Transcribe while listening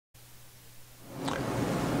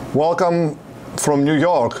Welcome from New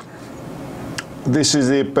York. This is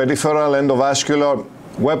the peripheral endovascular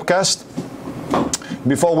webcast.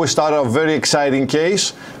 Before we start a very exciting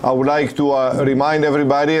case, I would like to remind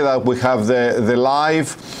everybody that we have the live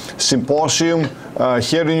symposium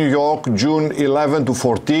here in New York, June 11 to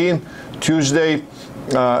 14, Tuesday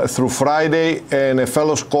through Friday, and a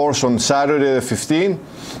fellows course on Saturday the 15th.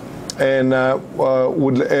 And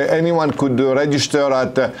anyone could register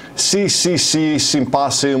at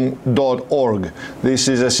cccsymposium.org. This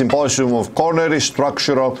is a symposium of coronary,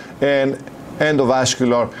 structural, and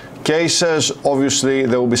endovascular cases. Obviously,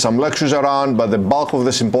 there will be some lectures around, but the bulk of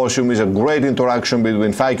the symposium is a great interaction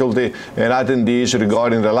between faculty and attendees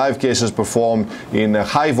regarding the live cases performed in a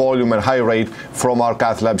high volume and high rate from our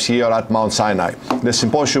cath labs here at Mount Sinai. The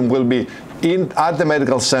symposium will be at the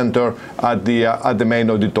medical center at the main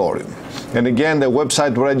auditorium. And again, the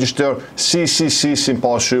website to register,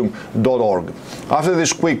 cccsymposium.org. After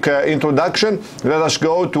this quick introduction, let us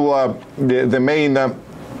go to the main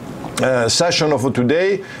session of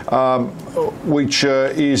today, which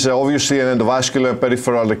is obviously an endovascular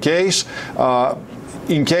peripheral case.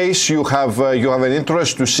 In case you have an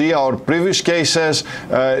interest to see our previous cases,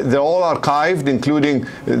 they're all archived, including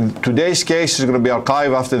today's case is going to be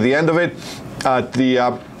archived after the end of it at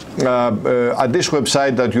this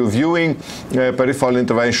website that you're viewing,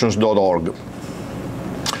 peripheраlinterventions.org.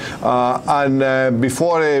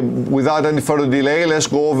 Without any further delay, let's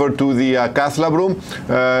go over to the cath lab room.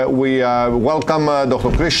 We welcome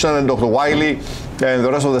Dr. Christian and Dr. Wiley and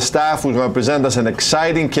the rest of the staff who's going to present us an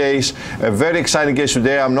exciting case, a very exciting case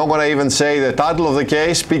today. I'm not going to even say the title of the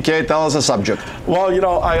case. PK, tell us the subject. Well,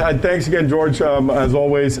 I thanks again, George, as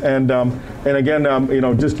always, and again,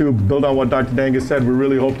 just to build on what Dr. Dangus said, we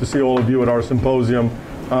really hope to see all of you at our symposium.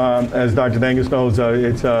 As Dr. Dangus knows,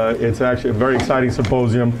 it's actually a very exciting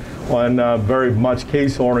symposium on very much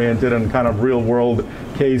case-oriented and kind of real-world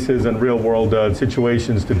cases and real-world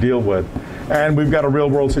situations to deal with. And we've got a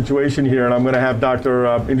real-world situation here, and I'm going to have Dr.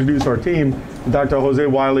 Introduce our team. Dr. Jose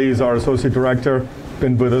Wiley is our Associate Director,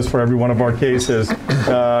 been with us for every one of our cases,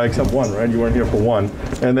 except one, right? You weren't here for one.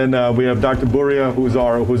 And then we have Dr. Buria, who's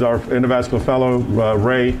our endovascular fellow,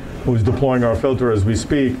 Ray, who's deploying our filter as we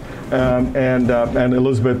speak, and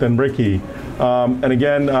Elizabeth and Ricky. And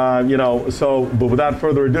again, but without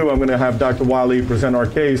further ado, I'm going to have Dr. Wiley present our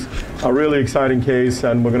case, a really exciting case,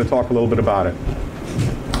 and we're going to talk a little bit about it.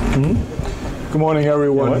 Good morning,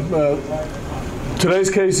 everyone. Today's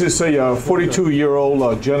case is a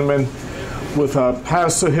 42-year-old gentleman with a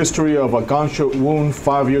past history of a gunshot wound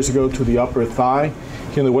 5 years ago to the upper thigh.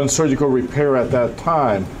 He underwent surgical repair at that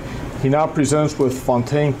time. He now presents with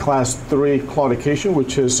Fontaine Class 3 claudication,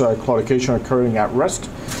 which is claudication occurring at rest,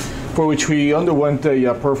 for which we underwent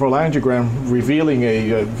a peripheral angiogram revealing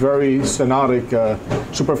a very stenotic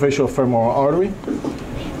superficial femoral artery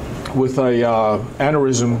with a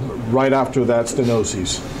aneurysm right after that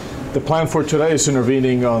stenosis. The plan for today is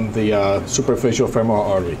intervening on the superficial femoral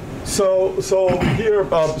artery. So here,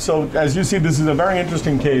 as you see, this is a very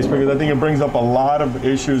interesting case because I think it brings up a lot of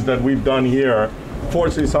issues that we've done here.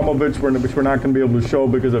 Fortunately, some of which we're not going to be able to show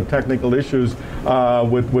because of technical issues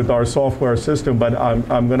with our software system. But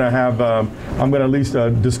I'm going to at least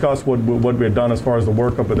discuss what we had done as far as the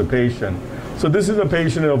workup of the patient. So this is a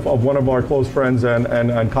patient of one of our close friends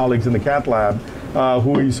and colleagues in the cath lab,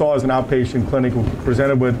 who we saw as an outpatient clinic, who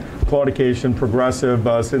presented with claudication, progressive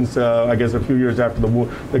since I guess a few years after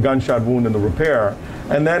the gunshot wound and the repair,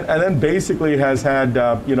 and then basically has had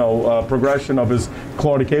progression of his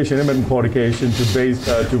claudication, intermittent claudication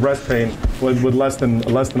to rest pain with less than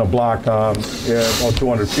a block or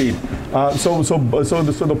 200 feet. So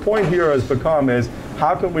the point here has become is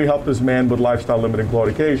how can we help this man with lifestyle limiting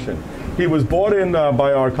claudication? He was brought in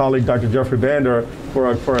by our colleague, Dr. Jeffrey Bander,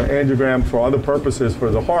 for an angiogram for other purposes for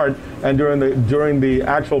the heart, and during the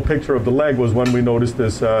actual picture of the leg was when we noticed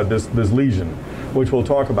this lesion, which we'll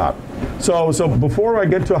talk about. So before I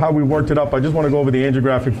get to how we worked it up, I just want to go over the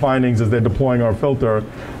angiographic findings as they're deploying our filter,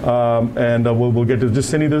 and we'll get to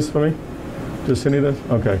just cine this for me. Just cine this.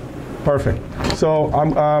 Okay, perfect. So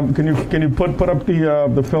can you put up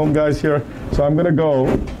the film, guys, here? So I'm going to go.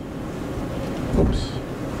 Oops.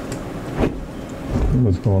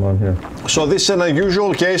 What's going on here? So this is an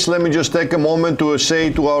unusual case. Let me just take a moment to say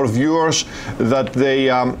to our viewers that they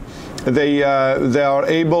they are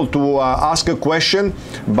able to ask a question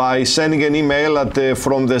by sending an email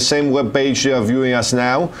from the same web page viewing us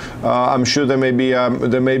now. I'm sure there may be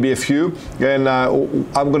a few, and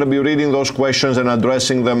I'm going to be reading those questions and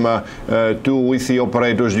addressing them with the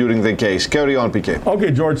operators during the case. Carry on, PK.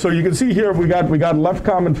 Okay, George. So you can see here we got left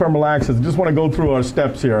common femoral axis. I just want to go through our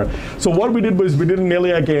steps here. So what we did was we did an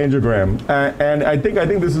iliac angiogram, and I think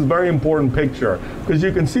this is a very important picture because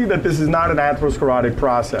you can see that this is not an atherosclerotic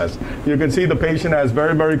process. You can see the patient has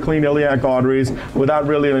very, very clean iliac arteries without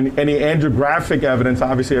really any angiographic evidence.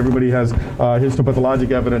 Obviously, everybody has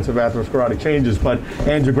histopathologic evidence of atherosclerotic changes, but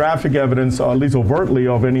angiographic evidence, at least overtly,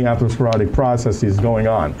 of any atherosclerotic processes going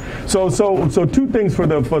on. So two things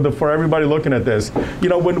for everybody looking at this. You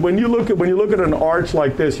know, when you look at an arch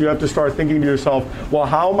like this, you have to start thinking to yourself, well,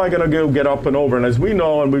 how am I going to get up and over? And as we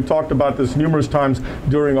know, and we've talked about this numerous times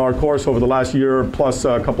during our course over the last year plus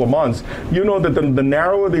a couple of months, you know that the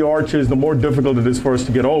narrower the arch is, the more difficult it is for us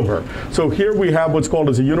to get over. So here we have what's called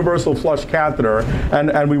as a universal flush catheter,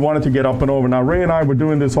 and we wanted to get up and over. Now, Ray and I were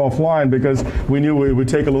doing this offline because we knew it would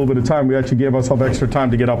take a little bit of time. We actually gave ourselves extra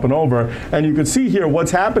time to get up and over. And you can see here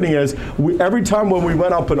what's happening is every time when we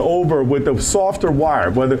went up and over with the softer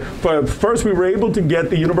wire, first we were able to get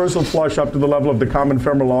the universal flush up to the level of the common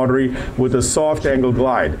femoral artery with a soft angle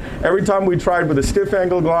glide. Every time we tried with a stiff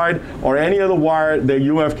angle glide or any other wire,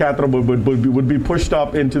 the UF catheter would be pushed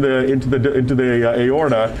up into the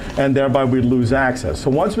aorta, and thereby we'd lose access. So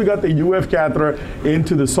once we got the UF catheter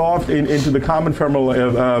into the common femoral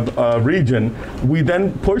region, we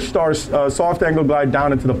then pushed our soft angle glide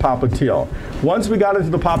down into the popliteal. Once we got into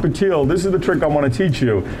the popliteal, this is the trick I want to teach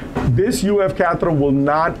you. This UF catheter will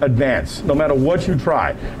not advance, no matter what you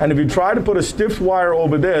try. And if you try to put a stiff wire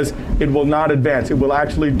over this, it will not advance. It will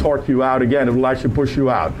actually torque you out again. It will actually push you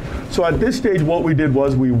out. So at this stage, what we did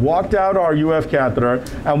was we walked out our UF catheter,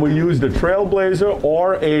 and we used a trailblazer,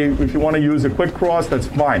 or if you want to use a quick cross, that's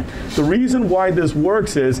fine. The reason why this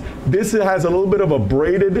works is this has a little bit of a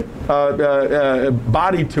braided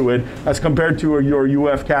body to it as compared to your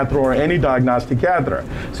UF catheter or any diagnostic catheter.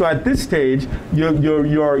 So at this stage, your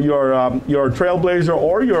trailblazer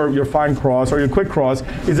or your fine cross or your quick cross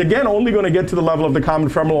is again only going to get to the level of the common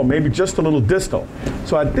femoral, or maybe just a little distal.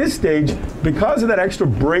 So at this stage, because of that extra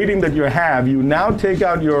braiding that you have, you now take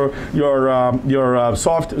out your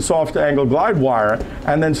soft angle glide wire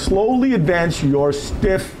and then slowly advance your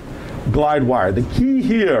stiff glide wire. The key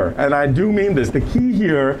here, and I do mean this, the key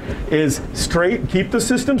here is straight, keep the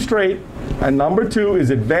system straight, and number two is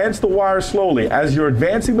advance the wire slowly. As you're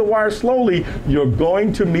advancing the wire slowly, you're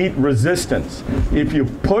going to meet resistance. If you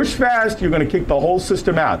push fast, you're going to kick the whole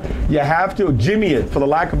system out. You have to jimmy it, for the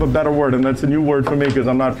lack of a better word, and that's a new word for me because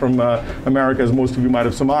I'm not from America, as most of you might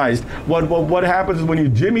have surmised. What happens is when you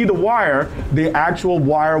jimmy the wire, the actual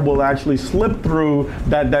wire will actually slip through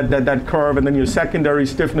that curve, and then your secondary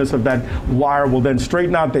stiffness of that wire will then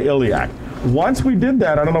straighten out the iliac. Once we did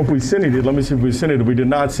that, I don't know if we cinied it. Let me see if we cinied it. We did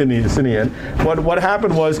not cine it. What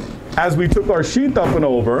happened was, as we took our sheath up and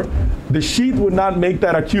over, the sheath would not make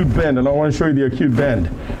that acute bend, and I want to show you the acute bend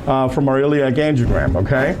from our iliac angiogram,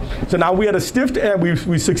 okay? So now we had a stiff,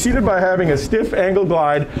 we succeeded by having a stiff angle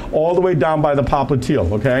glide all the way down by the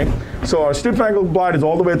popliteal, okay? So our stiff angle glide is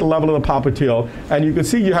all the way at the level of the popliteal, and you can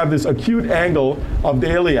see you have this acute angle of the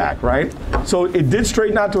iliac, right? So it did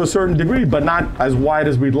straighten out to a certain degree, but not as wide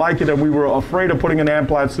as we'd like it, and we were afraid of putting an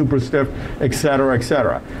amplat super stiff, et cetera, et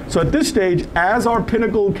cetera. So at this stage, as our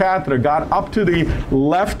pinnacle catheter got up to the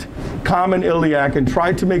left common iliac and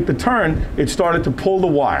tried to make the turn, it started to pull the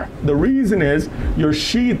wire. The reason is your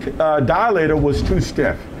sheath dilator was too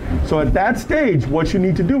stiff. So at that stage, what you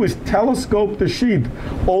need to do is telescope the sheath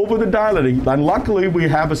over the dilator. And luckily, we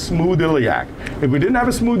have a smooth iliac. If we didn't have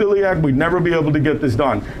a smooth iliac, we'd never be able to get this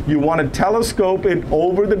done. You want to telescope it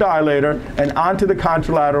over the dilator and onto the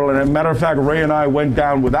contralateral. And as a matter of fact, Ray and I went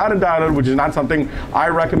down without a dilator, which is not something I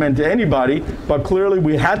recommend to anybody. But clearly,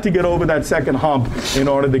 we had to get over that second hump in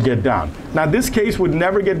order to get down. Now, this case would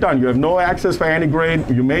never get done. You have no access for antegrade.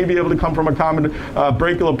 You may be able to come from a common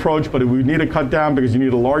brachial approach, but we need to cut down because you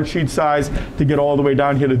need a large sheet size to get all the way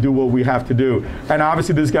down here to do what we have to do. And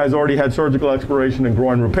obviously this guy's already had surgical exploration and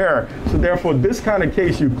groin repair. So therefore, this kind of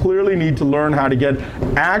case, you clearly need to learn how to get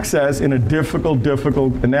access in a difficult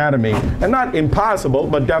anatomy. And not impossible,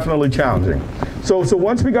 but definitely challenging. So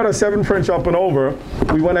once we got a 7 French up and over,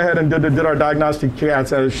 we went ahead and did our diagnostic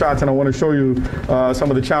shots, and I want to show you some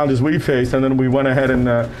of the challenges we faced, and then we went ahead and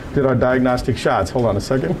did our diagnostic shots. Hold on a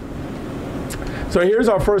second. So here's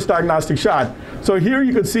our first diagnostic shot. So here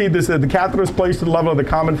you can see this, the catheter is placed at the level of the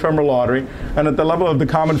common femoral artery, and at the level of the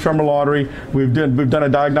common femoral artery, we've done a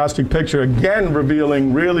diagnostic picture, again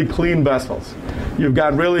revealing really clean vessels. You've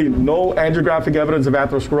got really no angiographic evidence of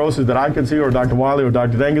atherosclerosis that I can see, or Dr. Wiley or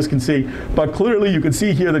Dr. Dengus can see, but clearly you can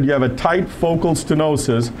see here that you have a tight focal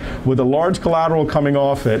stenosis with a large collateral coming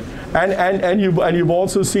off it, and you've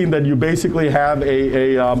also seen that you basically have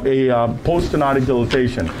a post-stenotic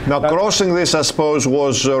dilatation. Now crossing this, I suppose,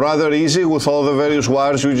 was rather easy with all the various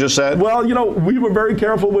wires you just said? Well, you know, we were very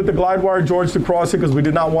careful with the glide wire, George, to cross it because we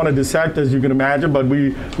did not want to dissect, as you can imagine, but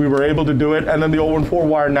we were able to do it, and then the 014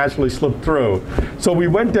 wire naturally slipped through. So we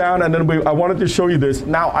went down, and then I wanted to show you this.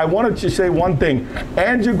 Now, I wanted to say one thing.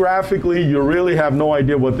 Angiographically, you really have no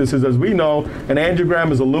idea what this is. As we know, an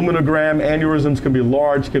angiogram is a luminogram. Aneurysms can be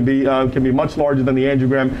large, can be much larger than the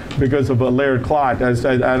angiogram because of a layered clot,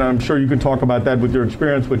 and I'm sure you can talk about that with your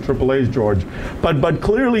experience with AAA's, George. But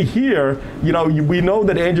clearly here, you know, we know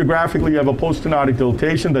that angiographically you have a post-stenotic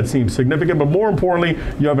dilatation that seems significant, but more importantly,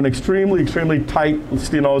 you have an extremely tight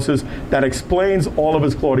stenosis that explains all of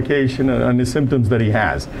his claudication and his symptoms that he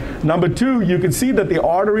has. Number two, you can see that the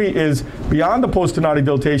artery is beyond the post-stenotic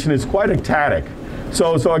dilatation, it's quite ectatic.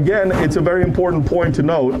 So again, it's a very important point to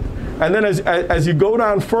note. And then as you go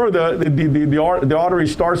down further, the artery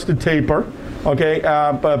starts to taper, okay,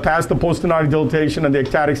 past the post-stenotic dilatation and the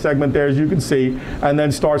ectatic segment there, as you can see, and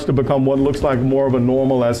then starts to become what looks like more of a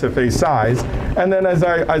normal SFA size. And then as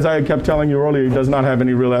I kept telling you earlier, it does not have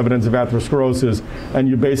any real evidence of atherosclerosis, and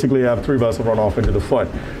you basically have 3-vessel runoff into the foot.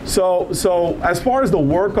 So as far as the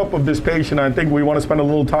workup of this patient, I think we want to spend a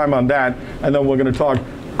little time on that, and then we're going to talk.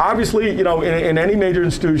 Obviously, you know, in any major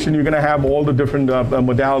institution, you're going to have all the different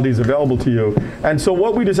modalities available to you. And so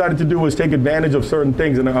what we decided to do was take advantage of certain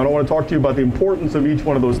things, and I want to talk to you about the importance of each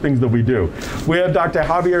one of those things that we do. We have Dr.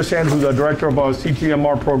 Javier Sands, who's the director of our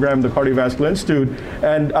CTMR program, the Cardiovascular Institute,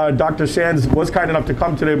 and Dr. Sands was kind enough to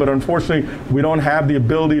come today, but unfortunately, we don't have the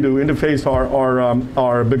ability to interface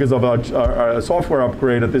because of our software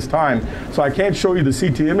upgrade at this time. So I can't show you the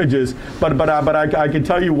CT images, but I can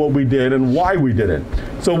tell you what we did and why we did it.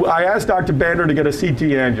 So I asked Dr. Bander to get a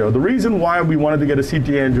CT angio. The reason why we wanted to get a CT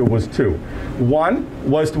angio was two. One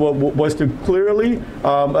was to clearly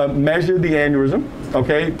measure the aneurysm,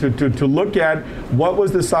 okay, to look at what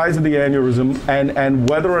was the size of the aneurysm and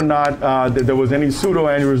whether or not there was any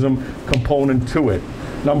pseudoaneurysm component to it.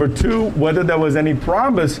 Number two, whether there was any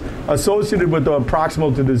thrombus associated with the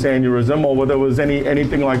proximal to this aneurysm, or whether there was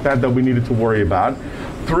anything like that we needed to worry about.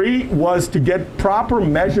 Three was to get proper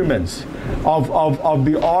measurements of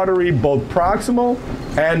the artery, both proximal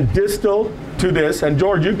and distal to this. And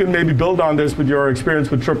George, you can maybe build on this with your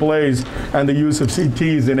experience with AAAs and the use of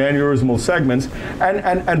CTs in aneurysmal segments.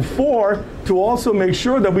 And four, to also make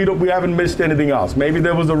sure that we haven't missed anything else. Maybe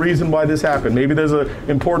there was a reason why this happened. Maybe there's an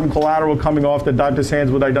important collateral coming off that Dr.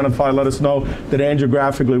 Sands would identify, let us know that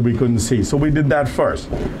angiographically we couldn't see. So we did that first.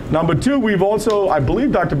 Number two, we've also, I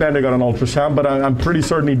believe Dr. Bander got an ultrasound, but I'm pretty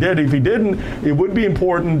certain he did. If he didn't, it would be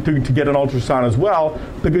important to get an ultrasound as well,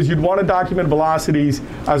 because you'd want to document velocities,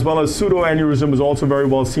 as well as pseudoaneurysm is also very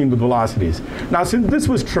well seen with velocities. Now, since this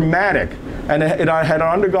was traumatic, and it had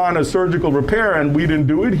undergone a surgical repair, and we didn't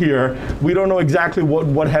do it here, we don't know exactly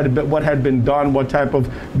what had been done, what type of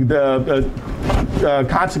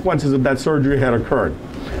consequences of that surgery had occurred.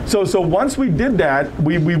 So once we did that,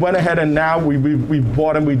 we went ahead and now we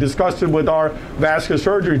bought and we discussed it with our vascular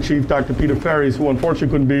surgery chief, Dr. Peter Ferries, who unfortunately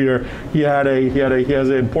couldn't be here. He has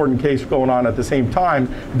an important case going on at the same time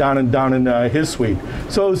down in his suite.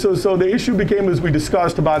 So the issue became, as we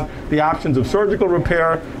discussed, about the options of surgical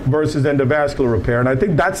repair versus endovascular repair, and I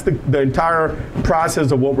think that's the entire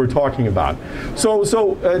process of what we're talking about. So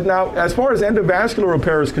now, as far as endovascular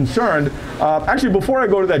repair is concerned, actually before I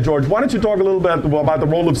go to that, George, why don't you talk a little bit about the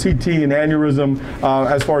role of CT and aneurysm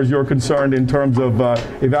as far as you're concerned in terms of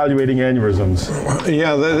evaluating aneurysms?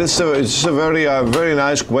 Yeah, it's a very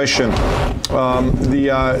nice question.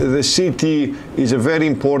 The CT is a very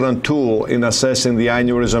important tool in assessing the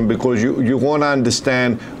aneurysm because you want to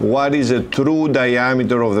understand what is a true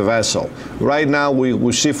diameter of the vessel. Right now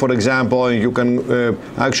we see, for example, and you can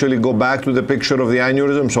actually go back to the picture of the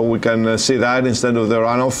aneurysm so we can see that instead of the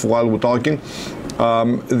runoff while we're talking.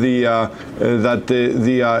 The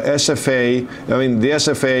SFA, I mean, the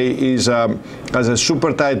SFA has a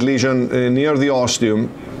super tight lesion near the ostium.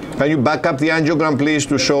 Can you back up the angiogram, please,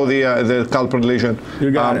 to show the culprit lesion?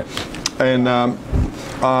 You got it. And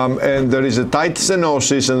there is a tight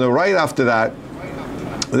stenosis, and then right after that,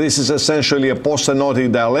 This is essentially a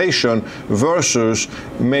post-stenotic dilation versus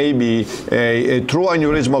maybe a true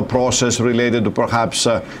aneurysmal process related to perhaps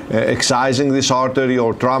excising this artery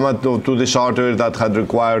or trauma to this artery that had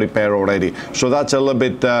required repair already. So that's a little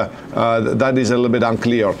bit, that is a little bit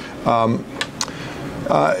unclear.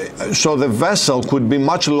 So the vessel could be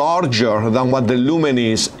much larger than what the lumen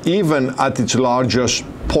is, even at its largest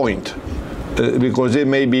point, because it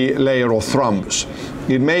may be a layer of thrombus.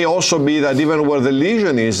 It may also be that even where the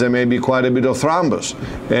lesion is, there may be quite a bit of thrombus,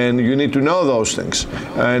 and you need to know those things.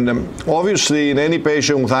 And obviously, in any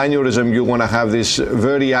patient with aneurysm, you want to have these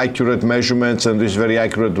very accurate measurements and these very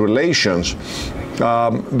accurate relations,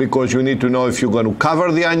 because you need to know if you're going to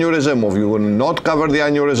cover the aneurysm or if you're going to not cover the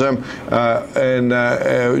aneurysm,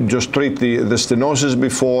 and just treat the stenosis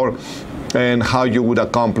before, and how you would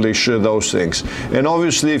accomplish those things. And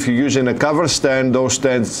obviously, if you're using a cover stent, those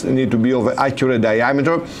stents need to be of accurate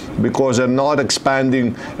diameter because they're not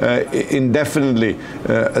expanding indefinitely,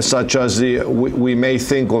 such as we may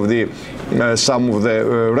think of some of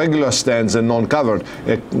the regular stents and non-covered.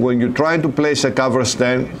 When you're trying to place a cover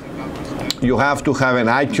stent, you have to have an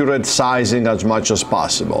accurate sizing as much as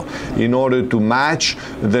possible in order to match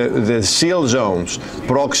the seal zones,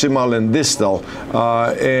 proximal and distal,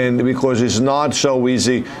 and because it's not so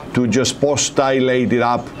easy to just post-dilate it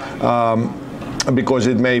up, because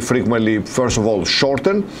it may frequently, first of all,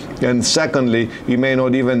 shorten, and secondly, it may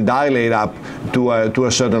not even dilate up to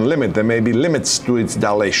a certain limit. There may be limits to its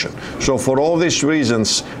dilation. So for all these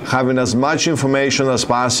reasons, having as much information as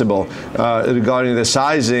possible regarding the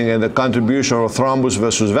sizing and the contribution of thrombus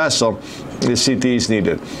versus vessel, the CT is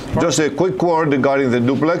needed. Just a quick word regarding the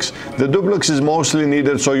duplex. The duplex is mostly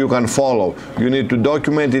needed so you can follow. You need to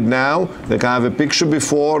document it now. They can have a picture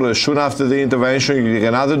before or soon after the intervention. You get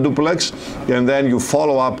another duplex, and then you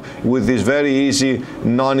follow up with this very easy,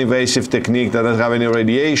 non-invasive technique that doesn't have any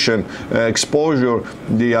radiation exposure,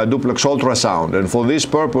 the duplex ultrasound. And for this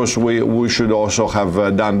purpose, we should also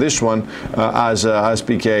have done this one as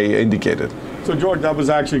PK indicated. So George, that was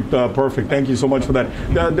actually perfect. Thank you so much for that.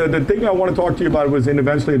 The thing I want to talk to you about was, and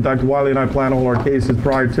eventually Dr. Wiley and I plan all our cases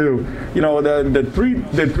prior to,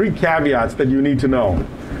 the three caveats that you need to know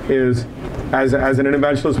is, as an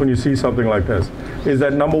interventionalist, when you see something like this, is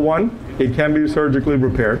that number one, it can be surgically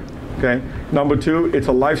repaired. Okay. Number two, it's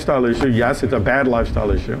a lifestyle issue. Yes, it's a bad lifestyle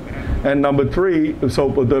issue. And number three, so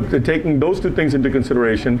taking those two things into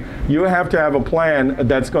consideration, you have to have a plan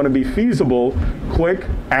that's going to be feasible, quick,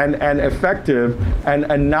 and effective,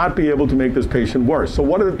 and not be able to make this patient worse. So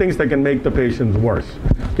what are the things that can make the patient worse?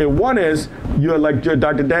 Okay, one is, like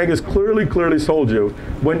Dr. Dangas clearly told you,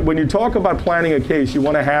 when you talk about planning a case, you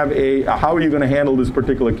want to have how are you going to handle this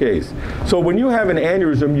particular case? So when you have an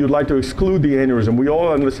aneurysm, you'd like to exclude the aneurysm. We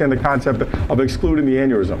all understand the concept of excluding the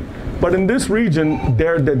aneurysm. But in this region,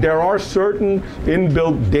 there are certain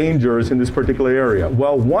inbuilt dangers in this particular area.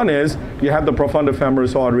 Well, one is you have the profunda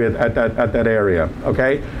femoris artery at that area,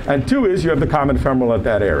 okay? And two is you have the common femoral at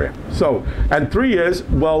that area. So, and three is,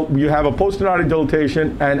 well, you have a poststenotic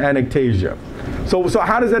dilatation and ectasia. So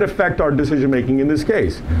how does that affect our decision-making in this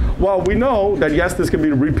case? Well, we know that, yes, this can be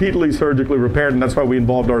repeatedly surgically repaired, and that's why we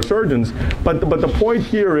involved our surgeons. But the point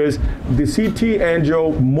here is the CT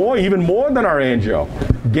angio, even more than our angio,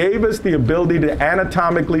 gave us the ability to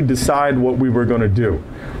anatomically decide what we were going to do.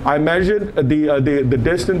 I measured the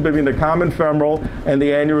distance between the common femoral and the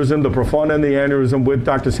aneurysm, the profunda and the aneurysm, with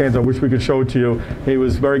Dr. Sands. I wish we could show it to you. He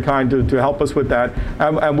was very kind to help us with that.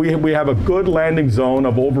 And we have a good landing zone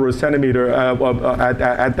of over a centimeter at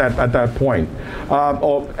that point.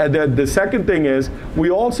 The second thing is we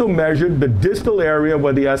also measured the distal area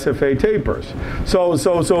where the SFA tapers. So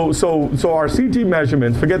our CT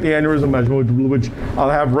measurements, forget the aneurysm measurement, which I'll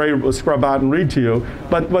have Ray scrub out and read to you.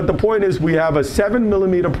 But the point is we have a 7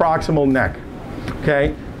 millimeter proximal neck.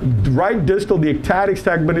 Okay. Right distal, the ectatic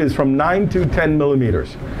segment is from 9 to 10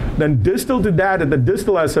 millimeters. Then distal to that, at the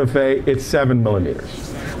distal SFA, it's 7 millimeters.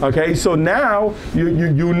 Okay, so now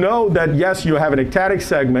you know that, yes, you have an ectatic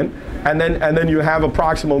segment, and then you have a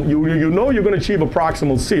proximal, you know you're going to achieve a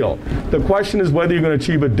proximal seal. The question is whether you're going to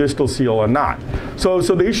achieve a distal seal or not. So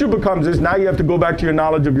the issue becomes is now you have to go back to your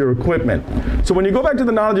knowledge of your equipment. So when you go back to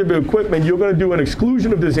the knowledge of your equipment, you're going to do an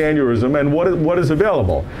exclusion of this aneurysm, and what is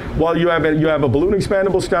available? Well, you have a balloon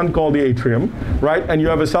expandable stent called the atrium, right? And you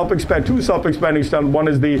have two self-expanding stents. One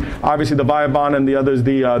is obviously the Viabond, and the other is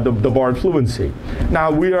the barred fluency. Now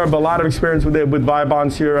we have a lot of experience with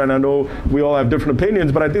Viabonds here, and I know we all have different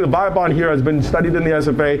opinions, but I think the Viabond here has been studied in the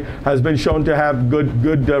SFA, has been shown to have good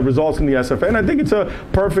results in the SFA, and I think it's a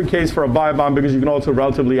perfect case for a Viabond because you can also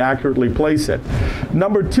relatively accurately place it.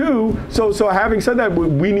 Number two, so having said that,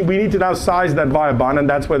 we need to now size that viabond, and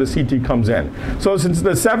that's where the CT comes in. So since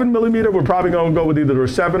the 7 millimeter, we're probably going to go with either a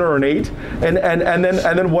 7 or an 8, and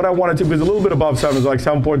then what I wanted to, because a little bit above 7 is like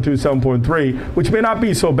 7.2, 7.3, which may not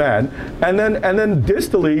be so bad. And then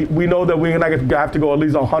distally, we know that we're going to have to go at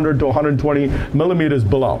least 100 to 120 millimeters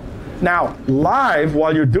below. Now, live,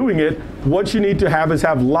 while you're doing it, what you need to have is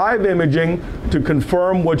have live imaging to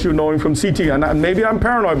confirm what you're knowing from CT. And maybe I'm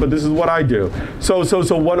paranoid, but this is what I do. So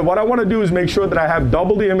what I want to do is make sure that I have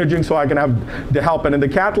double the imaging so I can have the help. And in the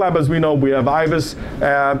cath lab, as we know, we have IVUS,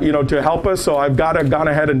 to help us. So I've gone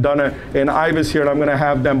ahead and done an IVUS here, and I'm going to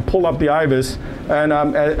have them pull up the IVUS, and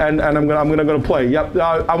I'm going to play. Yep.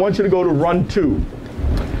 I want you to go to run 2.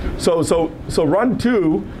 So run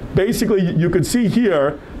 2. Basically, you could see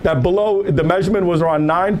here that below the measurement was around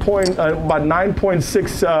about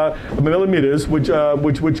 9.6 millimeters,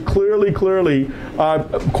 which clearly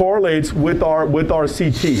correlates with our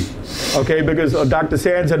CT. Okay, because Dr.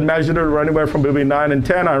 Sands had measured it anywhere from between 9 and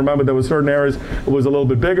 10. I remember there were certain areas it was a little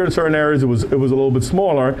bit bigger, in certain areas it was a little bit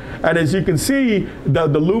smaller. And as you can see, the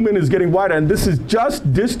lumen is getting wider, and this is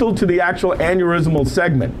just distal to the actual aneurysmal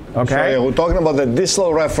segment. Okay, so we're talking about the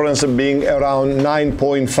distal reference being around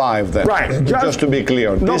 9.5 then. Right, just to be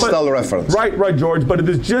clear. Distal reference. Right, George. But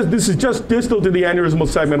this is just distal to the aneurysmal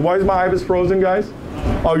segment. Why is my IVUS frozen, guys?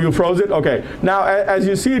 Oh, you froze it? Okay. Now, as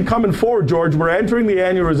you see it coming forward, George, we're entering the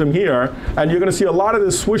aneurysm here, and you're going to see a lot of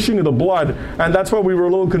this swishing of the blood, and that's why we were a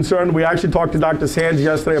little concerned. We actually talked to Dr. Sands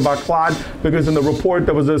yesterday about clot, because in the report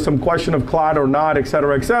there was some question of clot or not, et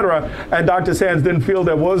cetera, and Dr. Sands didn't feel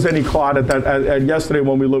there was any clot at yesterday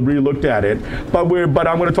when we re-looked at it. But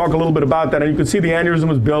I'm going to talk a little bit about that, and you can see the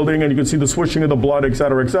aneurysm is building, and you can see the swishing of the blood, et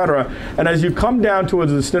cetera, and as you come down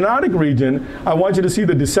towards the stenotic region, I want you to see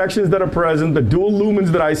the dissections that are present, the dual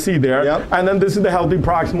lumens that I see there, yep. And then this is the healthy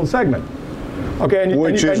proximal segment. Okay,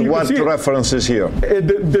 which is what reference is here?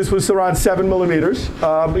 This was around 7 millimeters,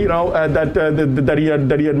 that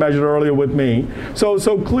he had measured earlier with me. So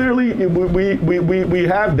clearly we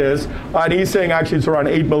have this, and he's saying actually it's around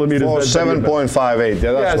 8 millimeters. For 7.58,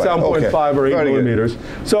 yeah, that's right. 7.5 or 8 Very millimeters.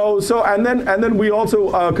 Good. So and then we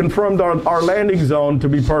also confirmed our landing zone to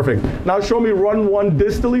be perfect. Now show me run 1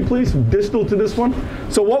 distally, please, distal to this one.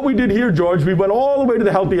 So what we did here, George, we went all the way to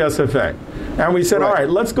the healthy SFA. And we said, all right,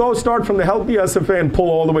 let's go start from the healthy SFA and pull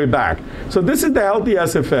all the way back. So this is the healthy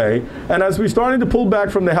SFA, and as we started to pull back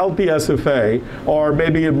from the healthy SFA, or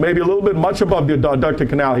maybe a little bit much above the adductor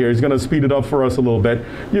canal here, he's going to speed it up for us a little bit.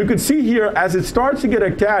 You can see here, as it starts to get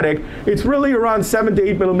ectatic, it's really around 7 to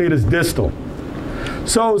 8 millimeters distal.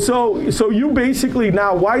 So you basically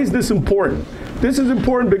now, why is this important? This is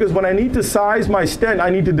important because when I need to size my stent, I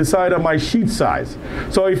need to decide on my sheet size.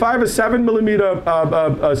 So if I have a 7 millimeter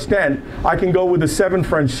stent, I can go with a 7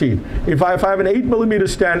 French sheet. If I have an 8 millimeter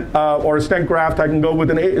stent or a stent graft, I can go with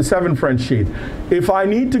a 7 French sheet. If I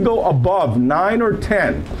need to go above 9 or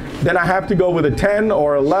 10, then I have to go with a 10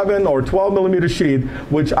 or 11 or 12 millimeter sheet,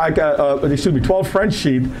 which 12 French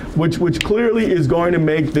sheet, which clearly is going to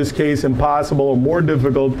make this case impossible or more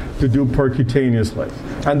difficult to do percutaneously.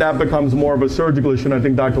 And that becomes more of a surgical issue, and I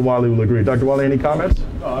think Dr. Wiley will agree. Dr. Wiley, any comments?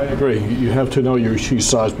 I agree. You have to know your sheet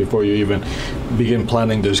size before you even begin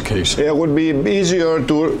planning this case. It would be easier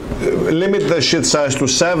to limit the sheet size to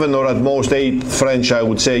 7 or at most 8 French, I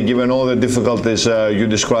would say, given all the difficulties you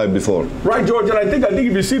described before. Right, George, and I think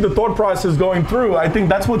if you see the thought process going through, I think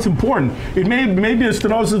that's what's important. It may be a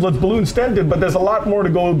stenosis that's balloon stented, but there's a lot more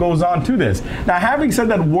goes on to this. Now, having said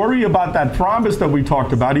that, worry about that thrombus that we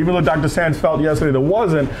talked about, even though Dr. Sands felt yesterday there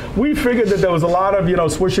wasn't, we figured that there was a lot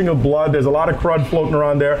of swishing of blood, there's a lot of crud floating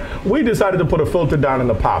around there. We decided to put a filter down in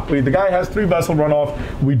the pop. The guy has 3 vessel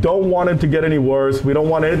runoff. We don't want it to get any worse. We don't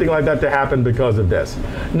want anything like that to happen because of this.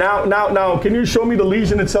 Now, can you show me the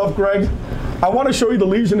lesion itself, Greg? I want to show you the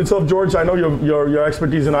lesion itself, George. I know your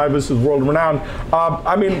expertise in IVUS is world-renowned.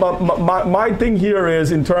 I mean, my thing here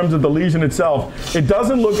is, in terms of the lesion itself, it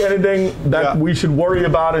doesn't look anything that we should worry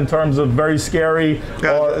about in terms of very scary.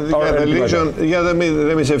 The lesion. Like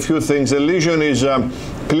let me say a few things. The lesion is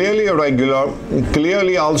clearly irregular,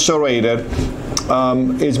 clearly ulcerated.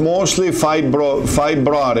 It's mostly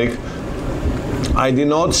fibrotic. I did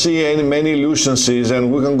not see many lucencies,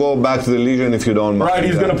 and we can go back to the lesion if you don't mind. Right,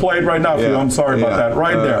 he's going to play it right now for you. I'm sorry about that.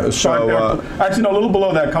 Right there. Actually, no, a little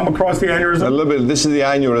below that. Come across the aneurysm. A little bit. This is the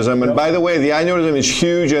aneurysm. And by the way, the aneurysm is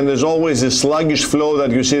huge, and there's always this sluggish flow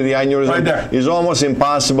that you see the aneurysm. Right there. It's almost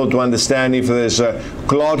impossible to understand if there's a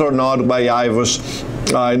clot or not by IVUS.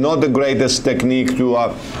 not the greatest technique to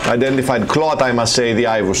identify the clot, I must say, the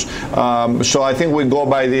IVUS. So I think we go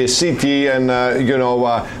by the CT and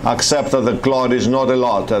accept that the clot is not a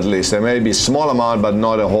lot, at least. There may be a small amount, but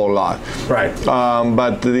not a whole lot. Right.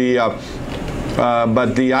 But the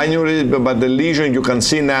lesion you can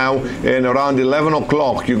see now, and around 11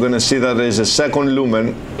 o'clock, you're going to see that there's a second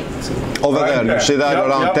lumen. Over there, you see that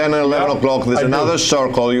around 10 and 11 o'clock. There's another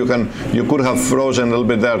circle. You could have frozen a little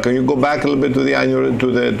bit there. Can you go back a little bit to the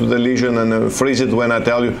to the lesion and freeze it when I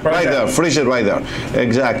tell you? Right there. Freeze it right there.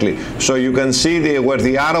 Exactly. So you can see where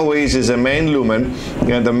the arrow is a main lumen,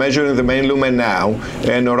 and I'm measuring the main lumen now.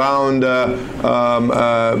 And around 10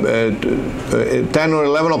 or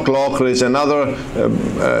 11 o'clock, there's another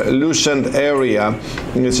loosened area.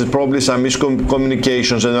 This is probably some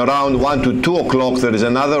miscommunications. And around 1 to 2 o'clock, there is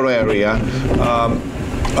another area.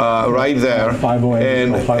 Right there,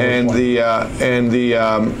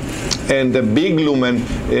 and the big lumen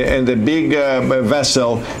and the big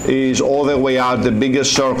vessel is all the way out, the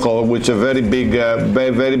biggest circle, which is a very big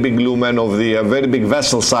lumen of the very big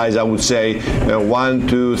vessel size, I would say, 1,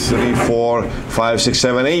 2, 3, 4, 5, 6,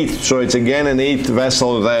 7, 8. So it's again an 8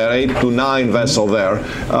 vessel there, 8 to 9 vessel there.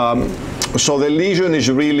 So the lesion is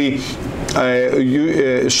really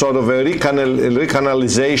sort of a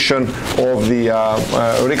recanalization of the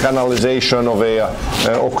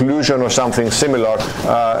occlusion or something similar,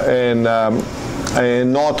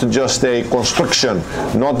 and not just a constriction,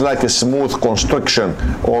 not like a smooth constriction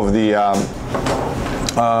of the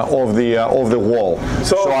wall.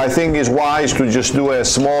 So I think it's wise to just do a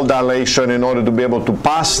small dilation in order to be able to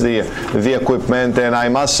pass the equipment. And I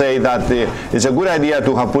must say that it's a good idea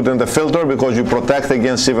to have put in the filter, because you protect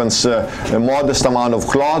against even a modest amount of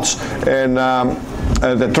clots. And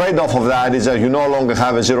the trade-off of that is that you no longer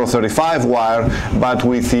have a 0.35 wire, but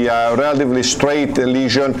with the relatively straight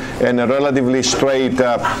lesion and a relatively straight,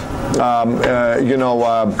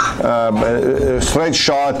 straight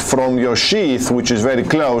shot from your sheath, which is very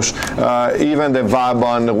close, even the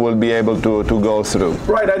Viabond will be able to go through.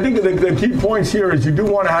 Right. I think the key points here is you do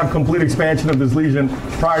want to have complete expansion of this lesion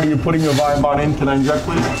prior to you putting your Viabond in. Can I inject,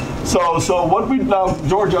 please? So what we now,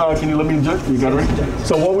 George, can you let me inject? You got it right?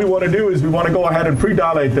 So what we want to do is we want to go ahead and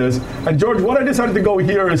pre-dilate this. And George, what I decided to go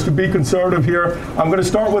here is to be conservative here. I'm going to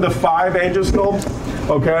start with a 5 angioscope.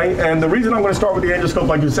 Okay, and the reason I'm going to start with the angioscope,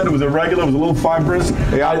 like you said, it was irregular, it was a little fibrous.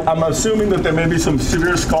 Yeah. I'm assuming that there may be some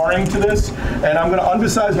severe scarring to this, and I'm going to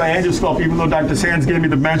undersize my angioscope, even though Dr. Sands gave me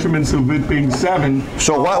the measurements of it being 7.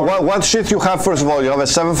 So what sheath you have, first of all? You have a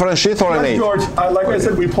 7 French sheath or an 8? George, like I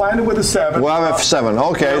said, we planned it with a 7. We'll have a 7,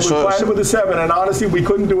 okay. We planned it with a 7, and honestly, we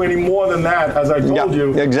couldn't do any more than that, as I told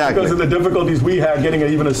you, exactly, because of the difficulties we had getting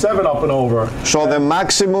even a 7 up and over. So the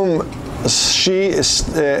maximum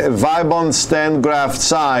Viabond stent graft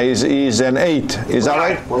size is an 8. Is that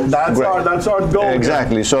right? Well, that's our goal.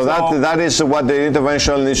 Exactly. So that is what the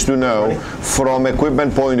interventional needs to know from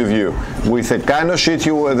equipment point of view. With the kind of sheet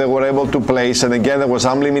they were able to place, and again there were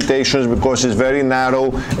some limitations because it's very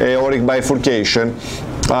narrow aortic bifurcation,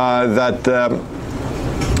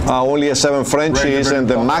 only a 7 French is, and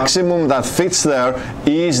the maximum that fits there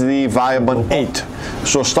is the Viabond 8.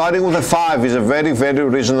 So starting with a 5 is a very, very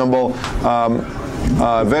reasonable,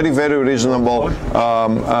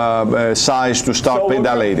 size to start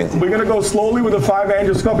pre-dilating. We're going to go slowly with a 5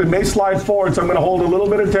 angioscope. It may slide forward, so I'm going to hold a little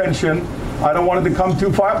bit of tension. I don't want it to come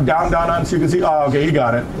too far down, so you can see. Oh, okay, he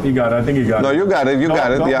got it. I think he got it. No, you got it. You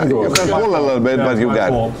got it. Yeah, you can pull a little bit, but you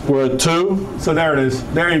got it. We're at 2. So there it is.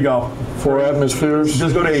 There you go. 4 atmospheres.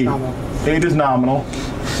 Just go to 8. 8 is nominal.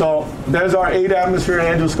 So there's our 8 atmosphere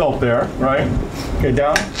angioscope there, right? Okay,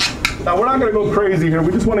 down. Now we're not going to go crazy here.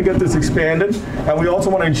 We just want to get this expanded, and we also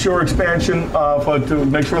want to ensure expansion to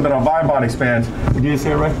make sure that our Viabond expands. Did you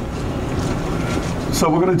say it right? So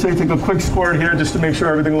we're going to take a quick squirt here just to make sure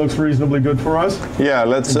everything looks reasonably good for us. Yeah,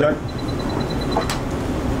 let's.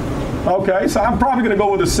 Okay, so I'm probably going to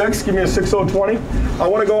go with a 6. Give me a 6.020. I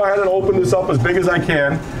want to go ahead and open this up as big as I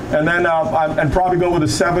can, and then and probably go with a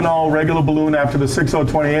 7.0 regular balloon after the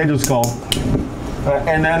 6.020 angioscope.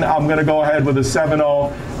 And then I'm going to go ahead with a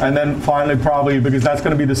 7.0, and then finally probably, because that's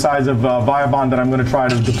going to be the size of Viabond that I'm going to try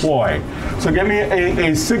to deploy. So give me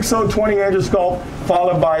a 6.020 angioscope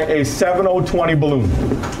followed by a 7.020 balloon.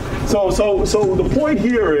 So the point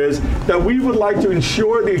here is that we would like to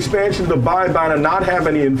ensure the expansion of the Viabond and not have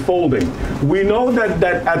any enfolding. We know that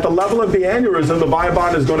at the level of the aneurysm, the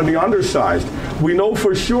Viabond is going to be undersized. We know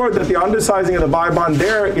for sure that the undersizing of the Viabond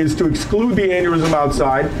there is to exclude the aneurysm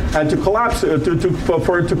outside and to collapse,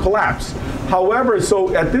 for it to collapse. However,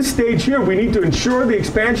 so at this stage here, we need to ensure the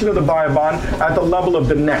expansion of the Viabond at the level of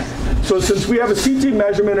the neck. So since we have a CT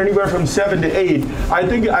measurement anywhere from 7 to 8, I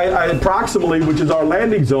think approximately, which is our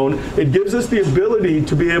landing zone, it gives us the ability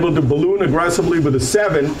to be able to balloon aggressively with a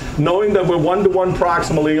 7, knowing that we're 1-to-1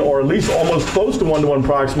 proximally, or at least almost close to 1-to-1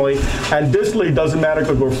 proximally, and distally doesn't matter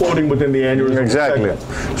because we're floating within the aneurysm Exactly.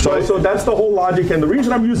 segment. So that's the whole logic, and the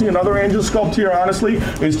reason I'm using another angioscope here, honestly,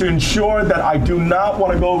 is to ensure that I do not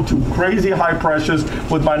want to go to crazy high pressures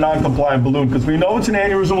with my non-compliant balloon, because we know it's an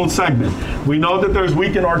aneurysmal segment. We know that there's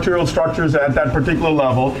weakened arterial structures at that particular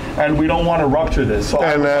level, and we don't want to rupture this. So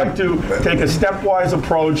I would like to take a stepwise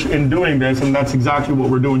approach in doing this, and that's exactly what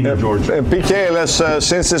we're doing here, George. PK, let's,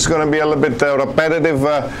 since it's going to be a little bit repetitive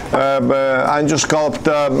angioscoped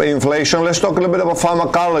inflation, let's talk a little bit about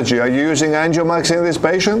pharmacology. Are you using Angiomax in this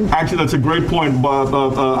patient? Actually, that's a great point.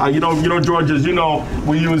 You know, George, as you know,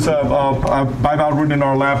 we use bivalrudin in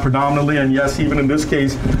our lab predominantly, and yes, even in this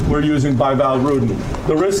case, we're using bivalrudin.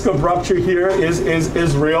 The risk of rupture here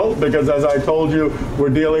is real, because as I told you, we're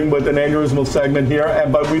dealing with an aneurysmal segment here,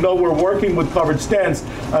 but we know we're working with covered stents,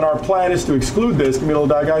 and our plan is to exclude this. Give me a little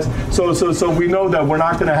die, guys. So we know that we're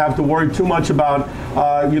not going to have to worry too much about,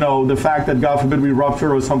 you know, the fact that, God forbid, we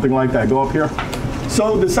rupture or something like that. Go up here.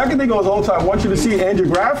 So the second thing is also, I want you to see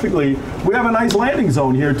angiographically, we have a nice landing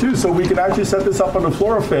zone here too, so we can actually set this up on the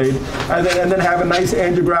fluorofade and then have a nice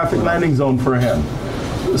angiographic landing zone for him.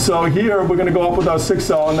 So here we're going to go up with our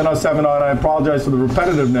 6L and then our 7L, and I apologize for the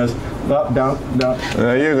repetitiveness. Up, down.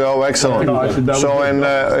 There you go, excellent. So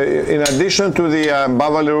in addition to the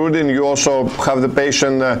bivalrudin, you also have the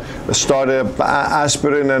patient start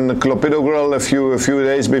aspirin and clopidogrel a few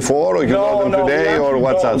days before, or you know them today, or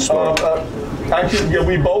what's that story? Actually, yeah,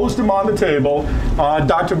 we bolused him on the table.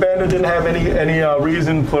 Dr. Banda didn't have any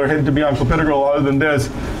reason for him to be on clopidogrel other than this.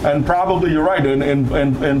 And probably you're right,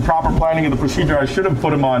 in proper planning of the procedure, I should have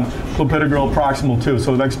put him on clopidogrel proximal too.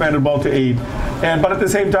 So the expanded both to 8. But at the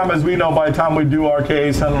same time, as we know, by the time we do our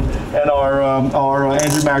case and our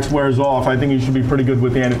Angiomax wears off, I think he should be pretty good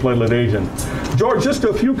with the antiplatelet agent. George, just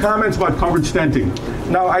a few comments about covered stenting.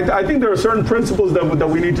 Now, I think there are certain principles that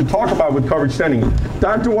we need to talk about with covered stenting.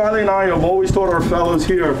 Dr. Wiley and I have always taught our fellows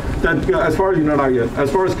here that as far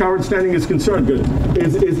as covered stenting is concerned,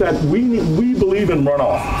 is that we believe in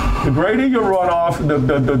runoff. The greater your runoff,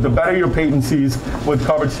 the better your patencies with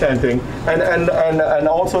covered stenting, and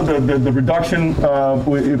also the reduction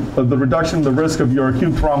the risk of your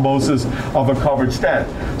acute thrombosis of a covered stent.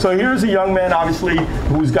 So here's a young man, obviously,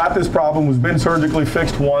 who's got this problem, who's been surgically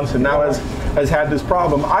fixed once, and now has had this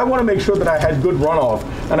problem. I want to make sure that I had good runoff,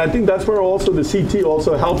 and I think that's where also the CT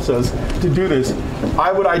also helps us to do this.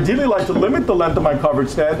 I would ideally like to limit the length of my covered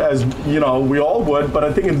stent, as you know we all would, but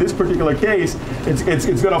I think in this particular case, it's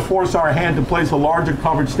going to force our hand to place a larger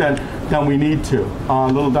covered stent than we need to.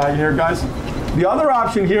 Little die here, guys. The other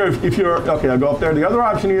option here, if you're, okay, I'll go up there. The other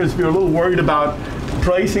option here is if you're a little worried about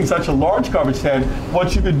placing such a large covered stent,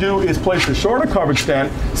 what you could do is place a shorter covered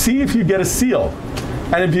stent, see if you get a seal.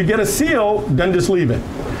 And if you get a seal, then just leave it.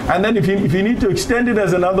 And then if you need to extend it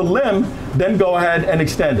as another limb, then go ahead and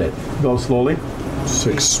extend it. Go slowly.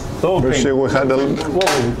 6. Okay. We had a little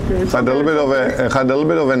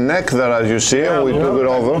bit of a neck there, as you see, yeah, and we took it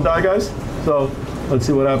over. Die, guys. So let's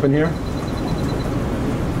see what happened here.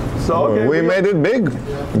 So okay, we made it big.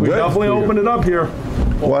 We definitely opened it up here.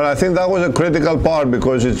 Well, I think that was a critical part,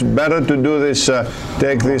 because it's better to do this,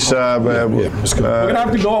 take this. We're going to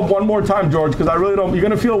have to go up one more time, George, because I really don't. You're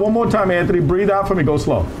going to feel it one more time, Anthony. Breathe out for me. Go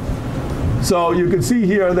slow. So you can see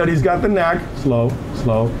here that he's got the neck. Slow,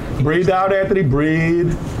 slow. Breathe out, Anthony.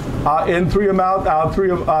 Breathe. In through your mouth, out through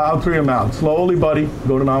your mouth. Slowly, buddy.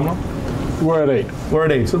 Go to nominal. We're at 8. We're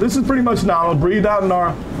at 8. So this is pretty much nominal. Breathe out,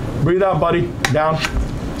 Nara. Breathe out, buddy. Down.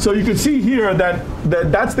 So you can see here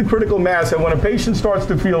that's the critical mass, and when a patient starts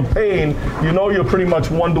to feel pain, you know you're pretty much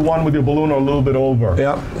 1-to-1 with your balloon or a little bit over.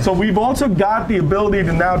 Yeah. So we've also got the ability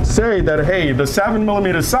to now say that, hey, the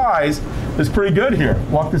 7mm size is pretty good here.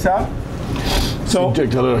 Walk this out. So,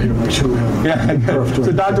 inject a little here to make sure we have yeah.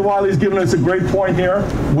 So Dr. Wiley's given us a great point here,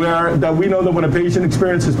 where that we know that when a patient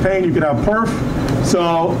experiences pain, you can have perf.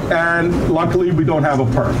 So, and luckily we don't have a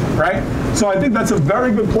perf, right? So I think that's a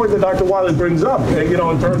very good point that Dr. Wiley brings up, you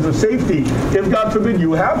know, in terms of safety. If, God forbid,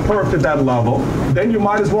 you have perf at that level, then you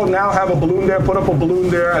might as well now have a balloon there, put up a balloon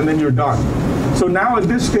there, and then you're done. So now at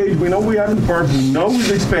this stage, we know we haven't perf, we know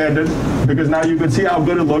we've expanded, because now you can see how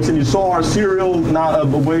good it looks, and you saw our serial,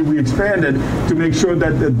 the way we expanded to make sure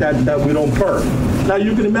that we don't perf. Now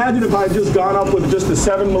you can imagine if I had just gone up with just a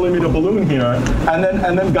 7mm balloon here, and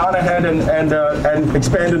then gone ahead and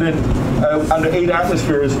expanded it under 8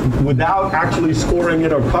 atmospheres without actually scoring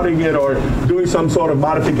it or cutting it or doing some sort of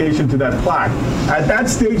modification to that plaque. At that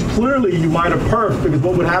stage, clearly you might have perfed, because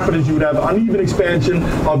what would happen is you would have uneven expansion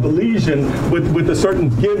of the lesion with a certain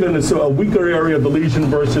give in a weaker area of the lesion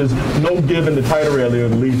versus no give in the tighter area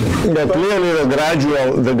of the lesion. Yeah, clearly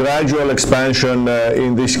the gradual expansion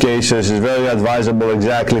in these cases is very advisable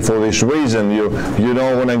exactly for this reason. You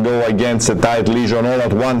don't want to go against a tight lesion all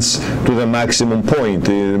at once to the maximum point.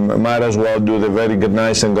 You might as well do the very good,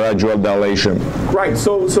 nice and gradual dilation. Right.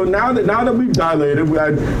 So now that we've dilated,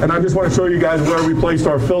 and I just want to show you guys where we placed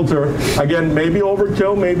our filter. Again, maybe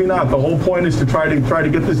overkill, maybe not. The whole point is to try to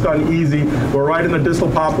get this done easy. We're right in the distal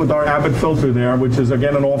pop with our Abbott filter there, which is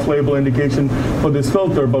again an off-label indication for this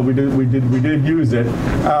filter, but we did use it.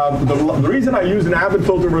 The reason I use an Abbott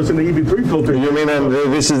filter versus an EV3 filter. You mean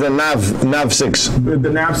this is the NAV6? The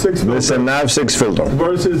NAV6 filter. This is a NAV6 filter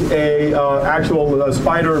Versus a actual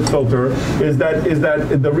spider filter is that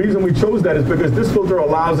the reason we chose that is because this filter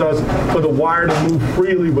allows us for the wire to move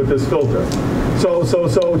freely with this filter.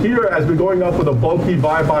 So here, as we're going up with a bulky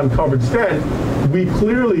Vibond covered stent, we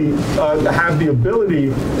clearly have the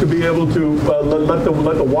ability to be able to let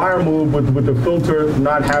the wire move with the filter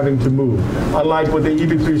not having to move. Unlike with the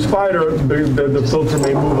EV3 Spider, the filter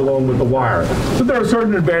may move along with the wire. So there are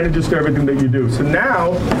certain advantages to everything that you do. So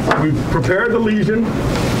now we've prepared the lesion.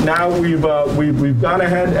 Now we've gone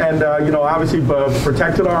ahead and obviously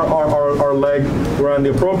protected our leg. We're on the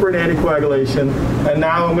appropriate anticoagulation, and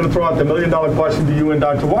now I'm going to throw out the $1 million question to you and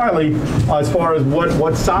Dr. Wiley as far as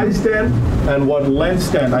what size stent and what length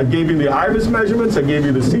stent. I gave you the IVUS measurements, I gave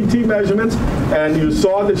you the CT measurements, and you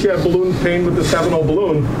saw that she had balloon pain with the 7.0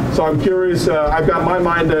 balloon. So I'm curious, I've got my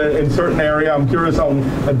mind in certain area. I'm curious on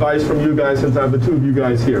advice from you guys since I have the two of you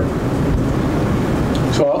guys here.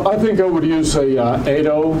 So I think I would use a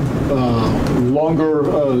 8.0, longer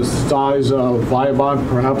size Vibond,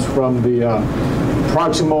 perhaps from the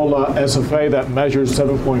proximal SFA that measures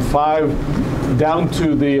 7.5 down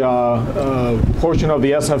to the portion of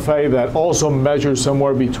the SFA that also measures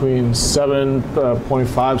somewhere between 7.5,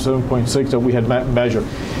 7.6 that we had measured.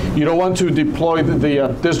 You don't want to deploy the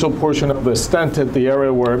distal portion of the stent at the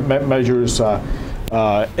area where it measures 8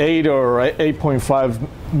 or 8.5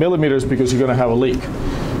 millimeters because you're going to have a leak.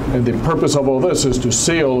 And the purpose of all this is to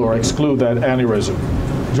seal or exclude that aneurysm.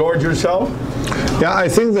 George, yourself? Yeah, I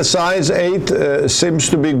think the size 8 seems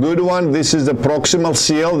to be a good one. This is the proximal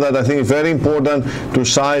seal that I think is very important to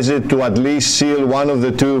size it to at least seal one of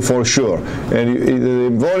the two for sure. And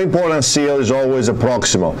the very important seal is always a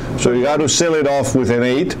proximal. So you got to seal it off with an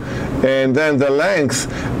 8. And then the length,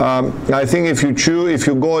 I think if you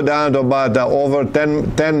go down to about over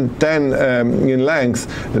 10 in length,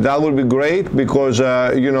 that would be great because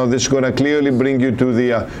this is going to clearly bring you to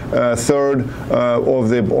the third of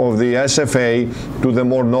the SFA to the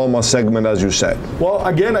more normal segment, as you said. Well,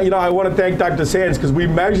 again, I want to thank Dr. Sands because we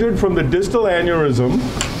measured from the distal aneurysm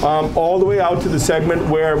all the way out to the segment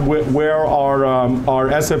where our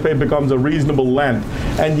SFA becomes a reasonable length.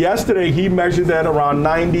 And yesterday he measured that around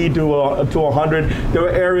 90 to 100. There were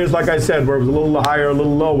areas, like I said, where it was a little higher, a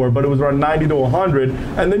little lower, but it was around 90 to 100.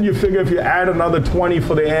 And then you figure if you add another 20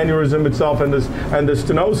 for the aneurysm itself and the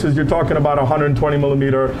stenosis, you're talking about 120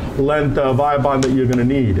 millimeter length Vibond that you're going to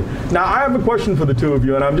need. Now, I have a question for the two of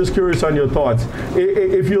you, and I'm just curious on your thoughts.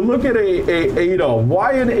 If you look at a 8.0,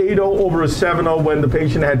 why an 8.0 over a 7.0 when the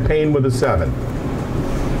patient had pain with a 7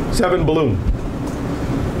 balloon?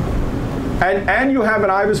 And you have an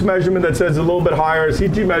IVUS measurement that says a little bit higher, a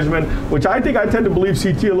CT measurement, which I tend to believe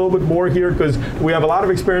CT a little bit more here because we have a lot of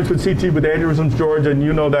experience with CT with aneurysms, George, and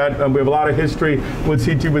you know that. We have a lot of history with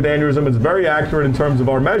CT with aneurysm. It's very accurate in terms of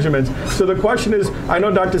our measurements. So the question is, I know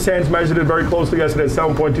Dr. Sands measured it very closely yesterday at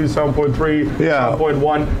 7.2, 7.3,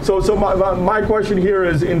 7.1. So my question here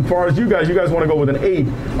is, in far as you guys want to go with an 8,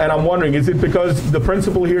 and I'm wondering, is it because the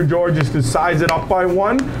principle here, George, is to size it up by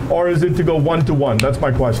 1, or is it to go 1 to 1? That's my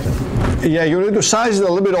question. Yeah, you need to size it a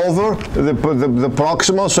little bit over the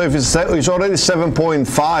proximal. So if it's already 7.5,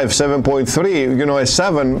 7.3, a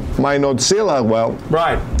 7 might not seal that well.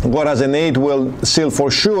 Right. Whereas an 8 will seal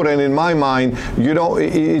for sure. And in my mind,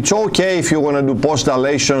 it's okay if you want to do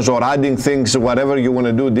post-dilations or adding things, whatever you want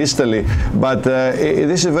to do distally. But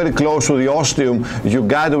this is very close to the ostium. You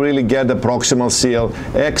got to really get the proximal seal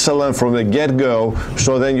excellent from the get-go,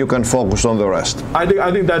 so then you can focus on the rest. I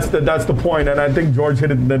think that's the point, and I think George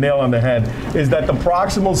hit the nail on the head. understand is that the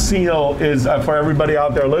proximal seal is, for everybody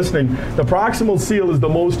out there listening, the proximal seal is the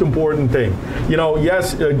most important thing. You know,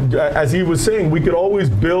 yes, as he was saying, we could always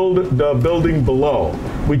build the building below.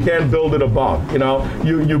 We can't build it above. You know,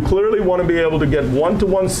 you clearly want to be able to get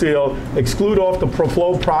one-to-one seal, exclude off the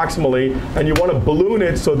flow proximally, and you want to balloon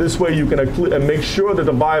it so this way you can make sure that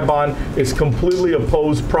the Viabond is completely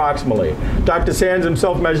opposed proximally. Dr. Sands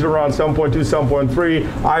himself measured around 7.2, 7.3.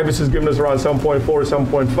 Ivis has given us around 7.4,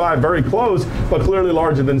 7.5, very close, but clearly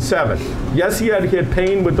larger than 7. Yes, he had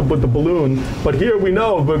pain with the balloon, but here we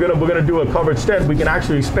know if we're gonna do a covered stent, we can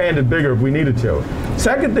actually expand it bigger if we needed to.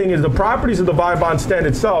 Second thing is the properties of the Viabond stent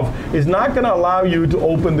itself is not going to allow you to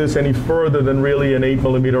open this any further than really an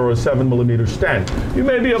 8mm or a 7mm stent. You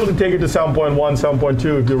may be able to take it to 7.1,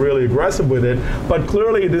 7.2 if you're really aggressive with it, but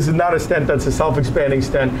clearly this is not a stent that's a self-expanding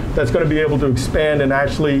stent that's going to be able to expand and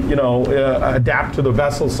actually, you know, adapt to the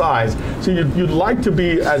vessel size. So you'd like to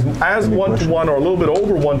be as one-to-one or a little bit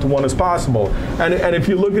over one-to-one as possible. And if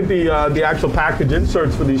you look at the actual package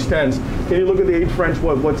inserts for these stents, can you look at the 8 French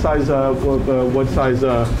what size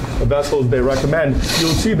vessels they recommend?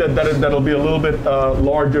 You'll see that'll be a little bit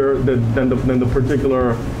larger than the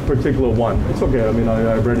particular one. It's okay. I mean,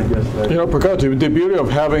 I read it yesterday. You know, Picotto, the beauty of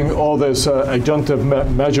having all this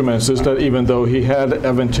adjunctive measurements is that even though he had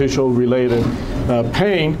adventitial related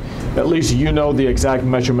pain, at least you know the exact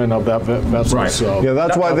measurement of that vessel. Right. So yeah,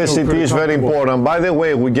 that's why the CT is very important. By the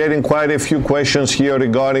way, we're getting quite a few questions here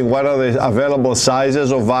regarding what are the available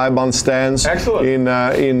sizes of Viabond stents. Excellent.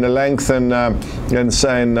 in length and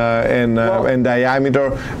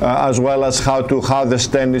diameter, as well as how the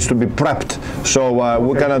stent is to be prepped. So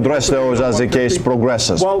we can address those as the case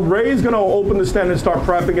progresses. Well, Ray's going to open the stent and start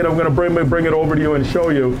prepping it. I'm going to bring it over to you and show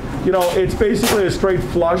you. You know, it's basically a straight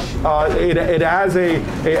flush. It has a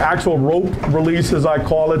actual rope release, as I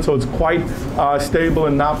call it, so it's quite stable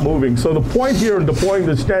and not moving. So the point here in deploying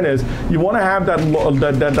the stent is you want to have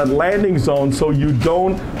that landing zone so you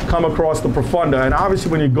don't come across the profunda. And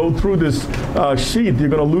obviously when you go through this sheath, you're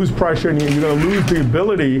going to lose pressure and you're going to lose the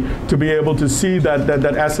ability to be able to see that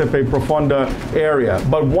SFA profunda area.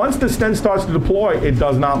 But once the stent starts to deploy, it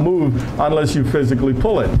does not move unless you physically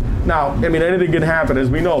pull it. Now, I mean, anything can happen, as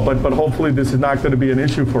we know, but hopefully this is not going to be an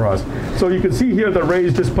issue for us. So you can see here that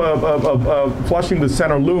Ray's just flushing the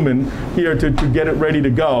center lumen here to get it ready to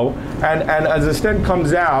go. And as the stent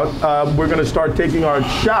comes out, we're going to start taking our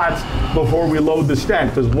shots before we load the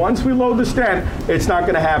stent. Because once we load the stent, it's not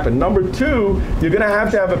going to happen. Number two, you're going to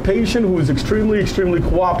have a patient who is extremely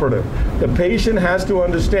cooperative. The patient has to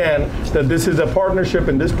understand that this is a partnership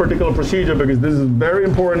in this particular procedure because this is very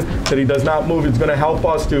important that he does not move. It's going to help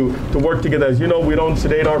us to work together. As you know, we don't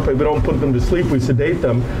sedate we don't put them to sleep, we sedate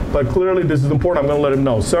them. But clearly this is important. I'm going to let him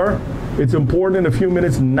know. Sir, it's important in a few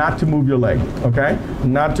minutes not to move your leg, okay?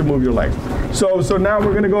 Not to move your leg. So now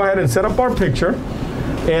we're going to go ahead and set up our picture.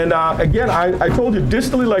 And again, I told you,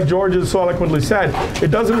 distally, like George so eloquently said,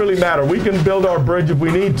 it doesn't really matter. We can build our bridge if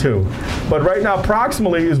we need to. But right now,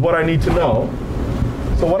 proximally is what I need to know.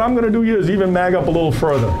 So what I'm going to do here is even mag up a little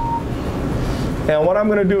further. And what I'm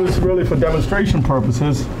going to do is really for demonstration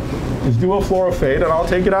purposes is do a fluorofade, and I'll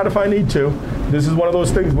take it out if I need to. This is one of those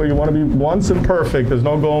things where you want to be once and perfect. There's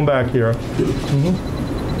no going back here.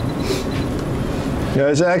 Yeah,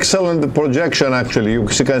 it's an excellent projection, actually. You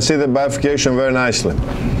can see the bifurcation very nicely.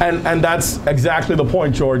 And that's exactly the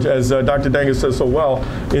point, George, as Dr. Dangus says so well,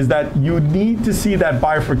 is that you need to see that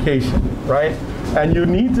bifurcation, right? And you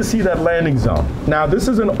need to see that landing zone. Now, this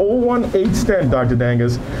is an 018 stent, Dr.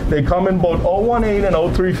 Dangus. They come in both 018 and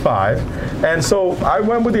 035. And so I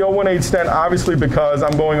went with the 018 stent, obviously, because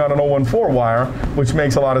I'm going on an 014 wire, which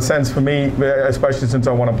makes a lot of sense for me, especially since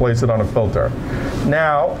I want to place it on a filter.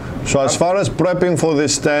 Now, so as far as prepping for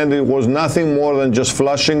this stent, it was nothing more than just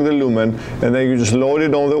flushing the lumen, and then you just load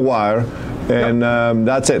it on the wire, and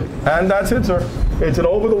that's it. And that's it, sir. It's an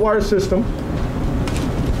over-the-wire system.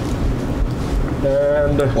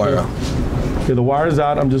 And okay, the wire is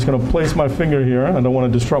out. I'm just going to place my finger here. I don't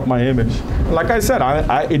want to disrupt my image. Like I said,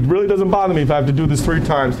 it really doesn't bother me if I have to do this 3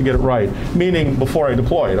 times to get it right, meaning before I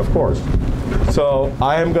deploy it, of course. So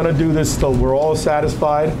I am going to do this till we're all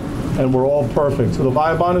satisfied and we're all perfect. So the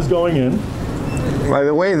Viabond is going in. By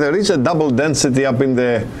the way, there is a double density up in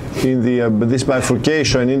this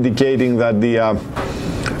bifurcation, indicating that the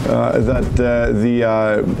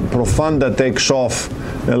profunda takes off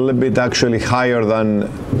a little bit actually higher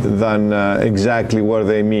than exactly where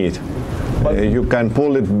they meet. You can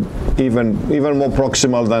pull it even more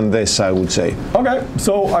proximal than this, I would say. Okay,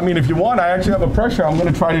 so I mean, if you want, I actually have a pressure. I'm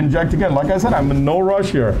going to try to inject again. Like I said, I'm in no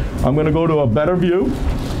rush here. I'm going to go to a better view.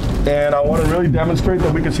 And I want to really demonstrate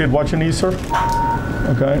that we can see it. Watch your knees, sir.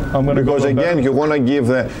 Okay, I'm going to go. Because again, you want to give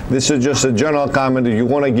this is just a general comment. You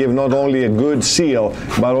want to give not only a good seal,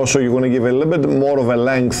 but also you want to give a little bit more of a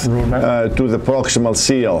length to the proximal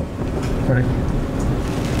seal. Ready?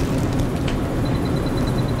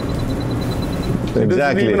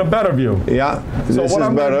 Exactly. This is even a better view. Yeah, So this is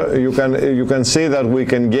better. You can see that we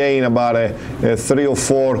can gain about a 3 or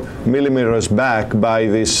 4 millimeters back by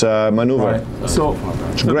this maneuver. Right. So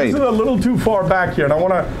great. This is a little too far back here, and I don't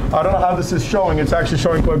know how this is showing. It's actually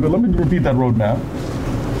showing quite good. Let me repeat that roadmap.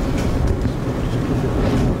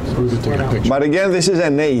 But again, this is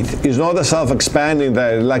an 8. It's not a self-expanding,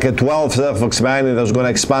 like a 12 self-expanding that's going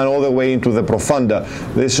to expand all the way into the profunda.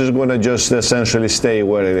 This is going to just essentially stay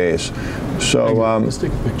where it is. So let's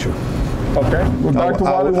take a picture. Okay. Well, Dr.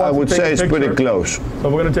 Wiley I would say it's pretty close. So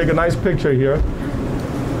we're going to take a nice picture here.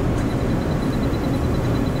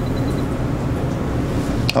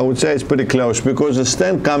 I would say it's pretty close because the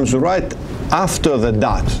stent comes right after the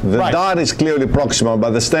dot. The dot is clearly proximal,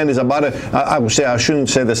 but the stent is about I would say, I shouldn't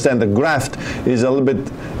say the stent, the graft is a little bit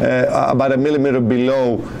about a millimeter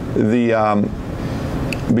below the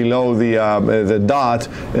dot,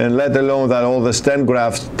 and let alone that all the stent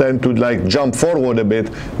grafts tend to like jump forward a bit,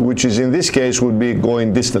 which is in this case would be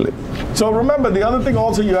going distally. So remember, the other thing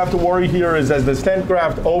also you have to worry here is as the stent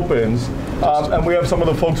graft opens, and we have some of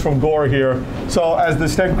the folks from Gore here. So as the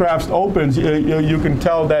stent graft opens, you can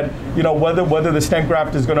tell that whether the stent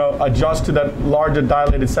graft is going to adjust to that larger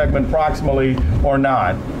dilated segment proximally or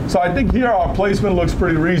not. So I think here our placement looks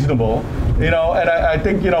pretty reasonable. And I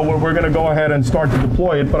think we're going to go ahead and start to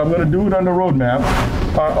deploy it, but I'm going to do it on the roadmap,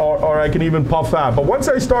 or I can even puff out. But once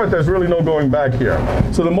I start, there's really no going back here.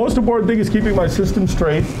 So the most important thing is keeping my system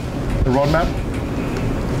straight. The roadmap.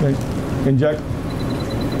 Okay. Inject.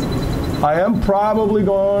 I am probably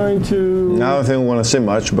going to. I don't think we want to see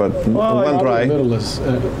much, but one try. A little less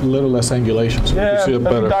angulation, so yeah, you see it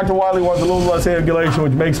better. Dr. Wiley wants a little less angulation,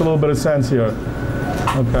 which makes a little bit of sense here.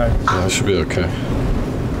 Okay. Yeah, it should be okay.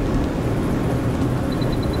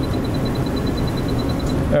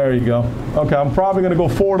 There you go. Okay, I'm probably going to go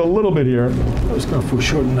forward a little bit here. I was going to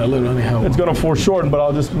foreshorten that a little anyhow. It's going to foreshorten, but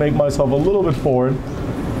I'll just make myself a little bit forward.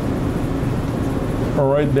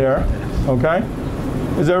 Right there. Okay.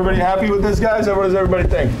 Is everybody happy with this, guys? What does everybody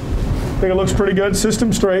think? I think it looks pretty good.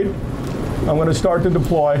 System straight. I'm going to start to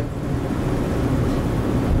deploy.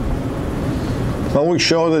 When we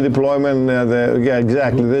show the deployment, yeah,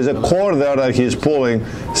 exactly. There's a cord there that he's pulling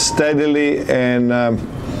steadily and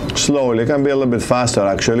slowly. It can be a little bit faster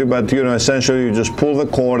actually, but essentially you just pull the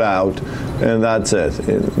cord out and that's it.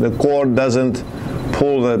 The cord doesn't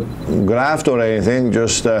pull the graft or anything,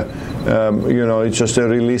 just it's just a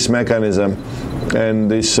release mechanism, and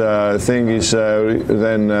this thing is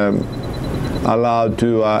then allowed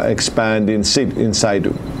to expand in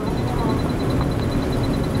situ.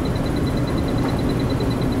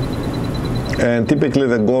 And typically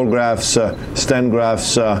the Gore grafts, stent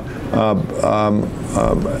grafts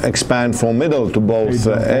expand from middle to both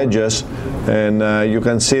edges, and you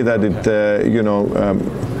can see that it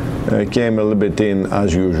came a little bit in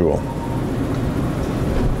as usual.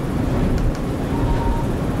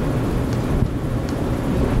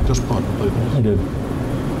 Just put it. I did.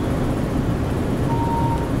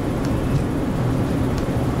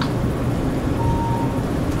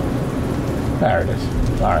 There it is.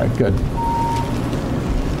 All right, good.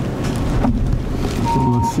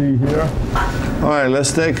 Let's see here. All right,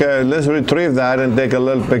 let's retrieve that and take a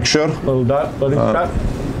little picture. Little dot, little shot.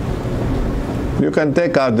 You can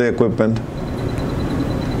take out the equipment.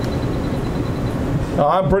 Oh,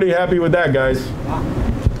 I'm pretty happy with that, guys.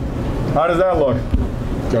 How does that look?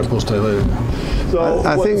 Got to post that later. So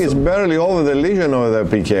I think it's barely over the lesion over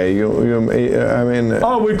the PK. I mean.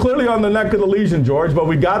 Oh, we're clearly on the neck of the lesion, George, but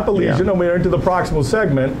we got the lesion and we're into the proximal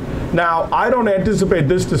segment. Now, I don't anticipate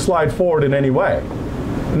this to slide forward in any way.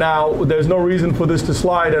 Now, there's no reason for this to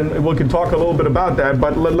slide, and we can talk a little bit about that,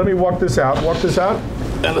 but let me walk this out. Walk this out.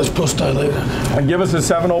 And let's post that later. And give us a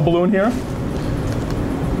 7-0 balloon here.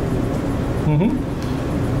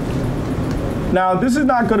 Now, this is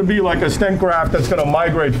not going to be like a stent graft that's going to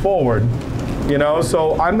migrate forward,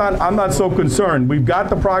 so I'm not so concerned. We've got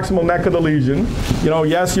the proximal neck of the lesion.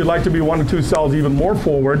 Yes, you'd like to be 1 or 2 cells even more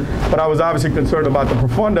forward, but I was obviously concerned about the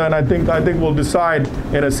profunda, and I think we'll decide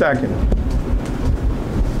in a second.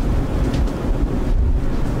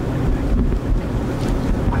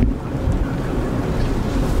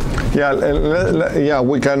 Yeah,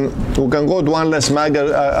 we can go to one less mag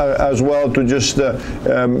as well to just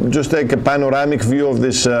take a panoramic view of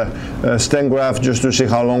this stent graft just to see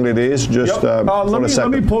how long it is. Just let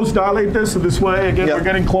me post dilate this so this way again we're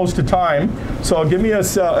getting close to time. So give me a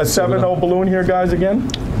 7-0 balloon here, guys, again.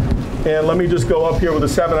 And let me just go up here with a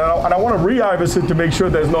 7. And I want to re-IVUS it to make sure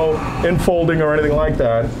there's no infolding or anything like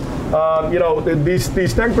that. You know, these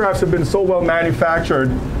stent grafts have been so well manufactured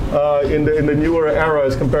in the newer era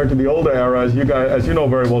as compared to the older era, as you know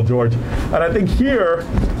very well, George. And I think here,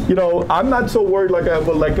 you know, I'm not so worried like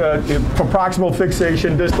for proximal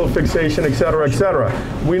fixation, distal fixation, et cetera, et cetera.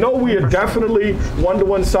 We know we are definitely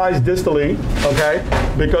 1-to-1 size distally, okay,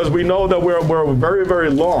 because we know that we're very, very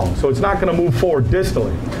long, so it's not going to move forward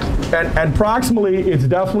distally. And proximally, it's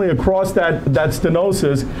definitely across that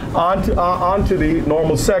stenosis onto the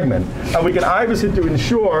normal segment. And we can IVUS it to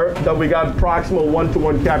ensure that we got proximal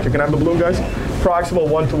 1-to-1 capture. Can I have the balloon, guys? Proximal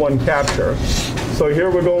 1-to-1 capture. So here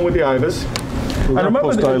we're going with the IVUS. And remember,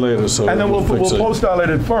 post-dilate it, so and then we'll post-dilate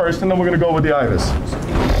it first, and then we're going to go with the IVUS.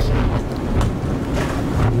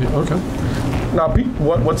 Okay. Now, Pete,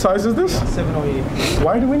 what size is this? 708.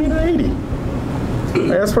 Why do we need an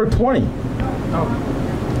 80? I asked for a 20. Oh.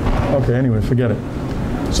 Okay, anyway, forget it.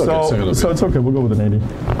 So it's okay, we'll go with an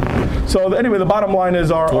 80. So anyway, the bottom line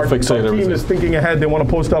is our team is thinking ahead. They want to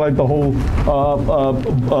post-dilate the whole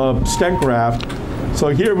stent graft. So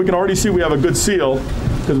here we can already see we have a good seal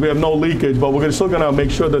because we have no leakage, but we're still going to make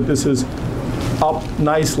sure that this is up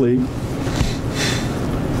nicely.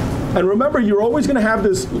 And remember, you're always going to have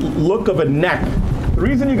this look of a neck. The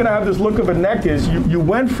reason you're going to have this look of a neck is you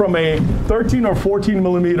went from a 13 or 14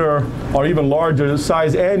 millimeter or even larger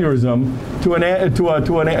size aneurysm to an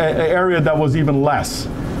area that was even less.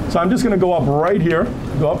 So I'm just going to go up right here.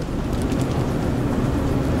 Go up.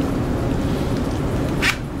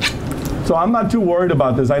 So I'm not too worried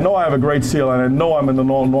about this. I know I have a great seal, and I know I'm in the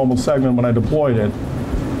normal segment when I deployed it.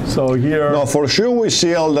 So here. No, for sure we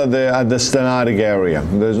sealed at the stenotic area.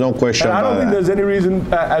 There's no question about that. I don't think there's any reason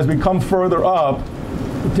as we come further up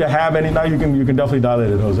to have any. Now you can definitely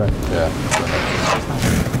dilate it, Jose. Yeah.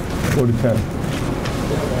 Go to 10.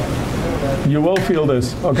 You will feel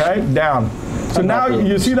this, okay? Down. So now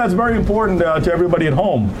you see that's very important to everybody at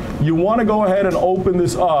home. You want to go ahead and open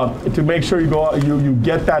this up to make sure you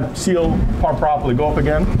get that seal part properly. Go up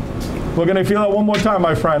again. We're going to feel that one more time,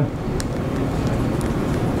 my friend.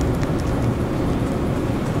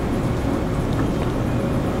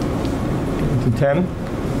 To 10.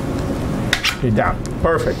 Okay, down.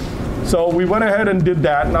 Perfect. So we went ahead and did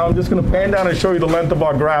that. Now I'm just going to pan down and show you the length of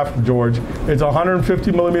our graft, George. It's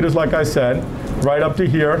 150 millimeters, like I said, right up to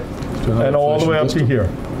here, and all the way up to here.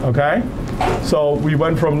 Okay? So we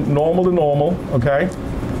went from normal to normal. Okay?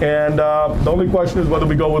 And the only question is whether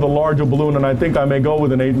we go with a larger balloon, and I think I may go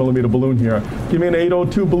with an 8 millimeter balloon here. Give me an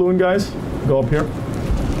 802 balloon, guys. Go up here.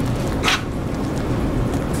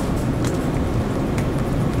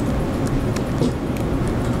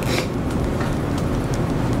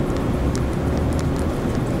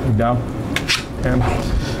 Down. 10.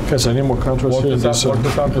 Guys, I need more contrast here. This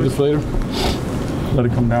deflator. Let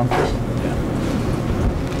it come down.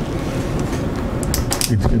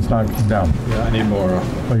 It's not down. Yeah, I need more.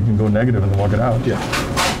 Well, you can go negative and then walk it out. Yeah.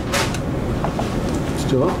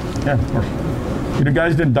 Still up? Yeah, of course. You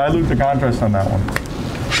guys didn't dilute the contrast on that one.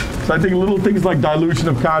 So I think little things like dilution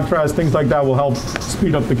of contrast, things like that will help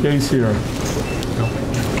speed up the case here.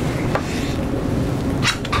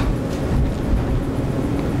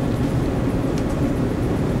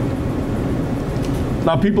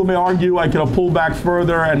 Now, people may argue I could have pulled back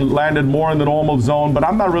further and landed more in the normal zone, but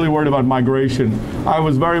I'm not really worried about migration. I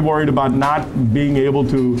was very worried about not being able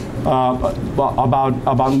to,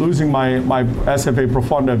 about losing my SFA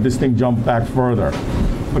profunda if this thing jumped back further.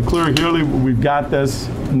 But clearly, we've got this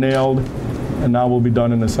nailed, and now we'll be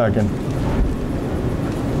done in a second.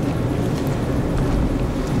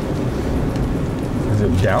 Is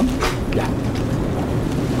it down? Yeah.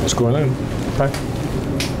 It's going in. Okay.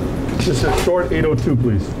 Just a short 802,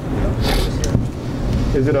 please.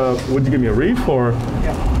 Is it a, would you give me a reef or?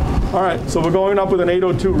 Yeah. All right, so we're going up with an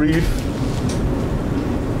 802 reef.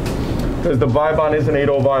 Because the Vibon is an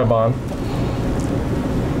 80 Vibon.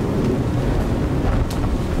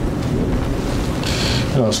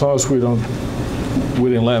 You know, as long as we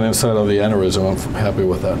didn't land inside of the aneurysm, I'm happy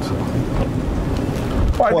with that. So.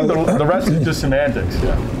 Well, I think the rest is just semantics.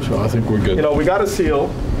 Yeah, so I think we're good. You know, we got a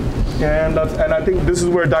seal. And I think this is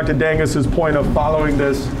where Dr. Dangus's point of following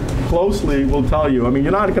this closely will tell you. I mean,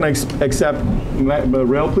 you're not going to accept,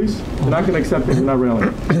 rail please? You're not going to accept, you're not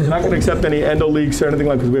railing. You're not going to accept any endo leaks or anything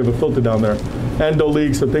like, because we have a filter down there. Endo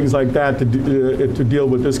leaks or things like that to deal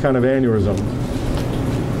with this kind of aneurysm.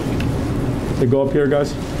 They go up here,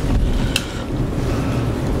 guys.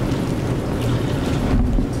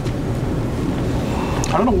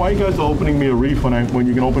 I don't know why you guys are opening me a reef when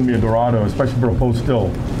you can open me a Dorado, especially for a post-still.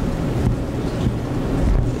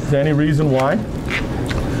 Is there any reason why?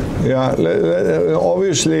 Yeah,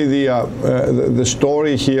 obviously the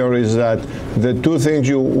story here is that the two things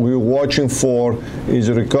you're watching for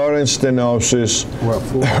is recurrent stenosis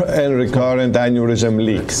and recurrent aneurysm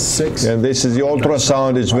leak. And this is the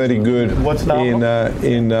ultrasound is very good. What's now?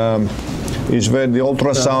 The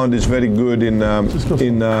ultrasound is very good in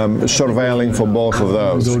surveilling for both of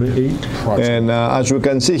those. And as we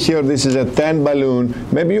can see here, this is a 10 balloon.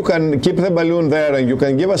 Maybe you can keep the balloon there and you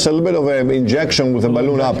can give us a little bit of an injection with the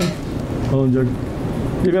balloon up. You're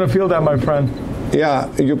going to feel that, my friend. Yeah,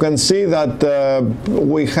 you can see that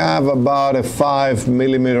we have about a 5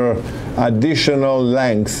 millimeter additional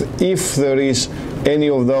length. If there is any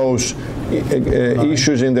of those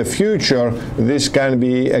issues in the future, this can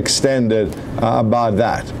be extended about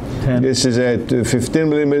that. 10. This is a 15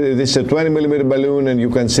 millimeter, this is a 20 millimeter balloon, and you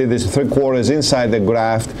can see this 3/4 inside the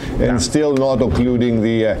graft and still not occluding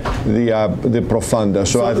the profunda.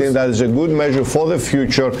 So I think that is a good measure for the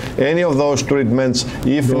future. Any of those treatments,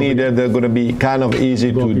 if needed, they're going to be kind of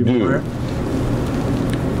easy to do.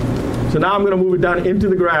 So now I'm going to move it down into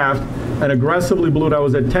the graft and aggressively balloon. I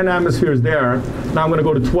was at 10 atmospheres there. Now I'm going to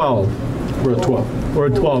go to 12. We're at 12. We're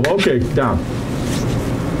at 12. Okay, down.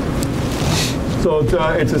 So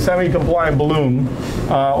it's a semi-compliant balloon,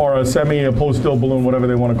 or a semi-post-still balloon, whatever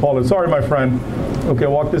they want to call it. Sorry, my friend. Okay,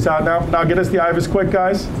 walk this out now. Now get us the IVUS quick,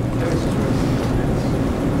 guys.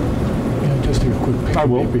 Yeah, just take a quick picture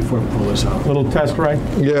before I pull this out. Little test, right?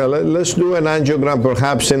 Yeah, let's do an angiogram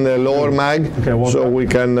perhaps in the lower mag, so we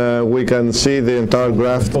can see the entire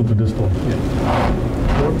graft. Distal to distal.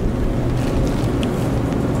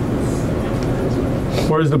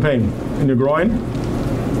 Where's the pain? In your groin?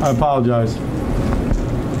 I apologize.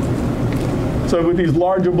 So with these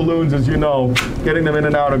larger balloons, as you know, getting them in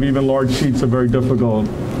and out of even large sheets are very difficult.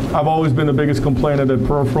 I've always been the biggest complainer that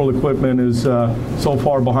peripheral equipment is so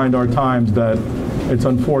far behind our times that it's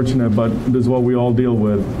unfortunate, but this is what we all deal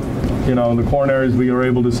with. You know, in the coronaries, we are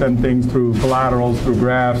able to send things through collaterals, through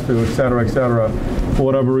grafts, through et cetera, et cetera. For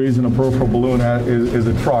whatever reason, a peripheral balloon is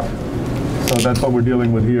a truck. So that's what we're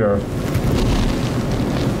dealing with here.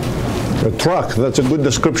 A truck, that's a good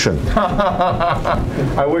description.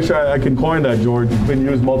 I wish I could coin that, George. It's been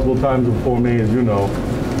used multiple times before me, as you know.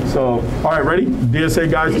 So, all right, ready? DSA,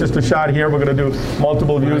 guys, just a shot here. We're going to do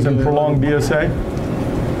multiple views and prolonged DSA.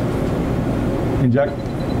 Inject.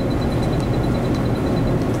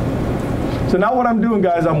 So now what I'm doing,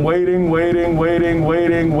 guys, I'm waiting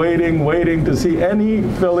to see any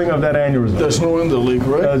filling of that aneurysm. There's no endo leak,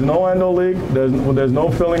 right? There's no endo leak. There's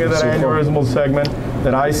no filling of that aneurysmal segment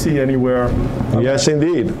that I see anywhere. Okay. Yes,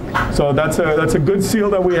 indeed. So that's a good seal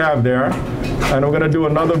that we have there. And we're going to do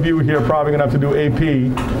another view here. Probably going to have to do AP.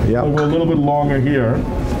 Yeah. We'll go a little bit longer here.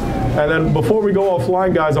 And then before we go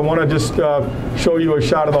offline, guys, I want to just show you a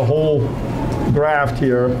shot of the whole graft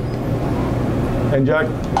here.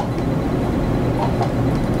 Inject.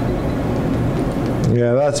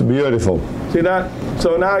 Yeah, that's beautiful. See that?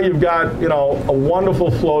 So now you've got, you know, a wonderful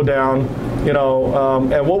flow down, you know,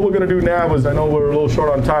 and what we're going to do now is, I know we're a little short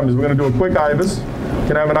on time, is we're going to do a quick IVUS.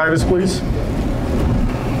 Can I have an IVUS, please?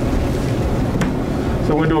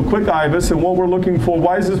 So we're going to do a quick IVUS, and what we're looking for,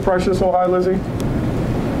 why is this pressure so high, Lizzie?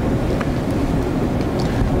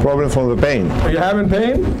 Problem from the pain. Are you having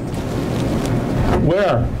pain?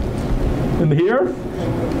 Where? In here?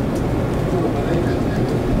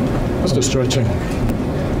 That's the stretching.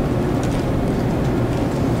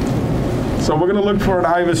 So we're going to look for an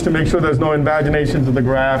IVUS to make sure there's no invaginations of the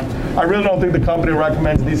graft. I really don't think the company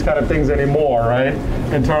recommends these kind of things anymore, right?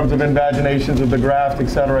 In terms of invaginations of the graft, et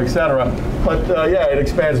cetera, et cetera. But yeah, it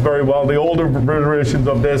expands very well. The older versions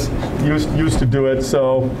of this used to do it.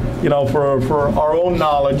 So, you know, for our own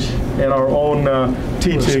knowledge and our own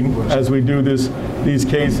teaching as we do these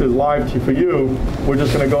cases live for you, we're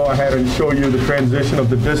just going to go ahead and show you the transition of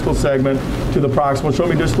the distal segment to the proximal. Show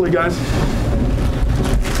me distally, guys.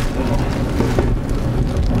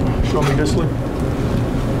 Show me distally.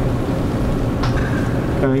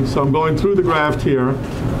 Okay, so I'm going through the graft here,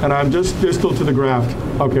 and I'm just distal to the graft.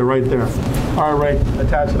 Okay, right there. All right, Ray,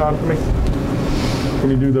 attach it on for me. Can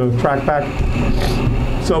you do the track back?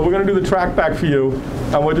 So we're going to do the track back for you.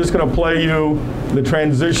 and we're just going to play you the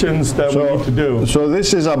transitions that we need to do. So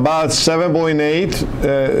this is about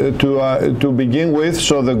 7.8 to begin with.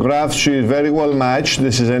 So the graft is very well matched.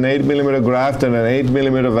 This is an 8mm graft and an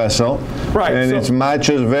 8mm vessel. Right. And it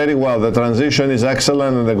matches very well. The transition is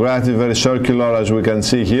excellent, and the graft is very circular, as we can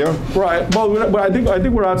see here. Right. Well, but I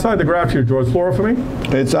think we're outside the graft here, George. Flora for me?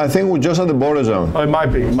 I think we're just at the border zone. Oh, it might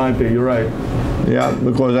be. It might be. You're right. Yeah,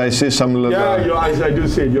 because I see some little... Yeah, I do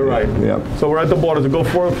see it. You're right. Yeah. So we're at the border. So go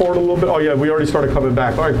forward a little bit. Oh, yeah, we already started coming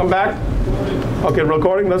back. All right, come back. Okay,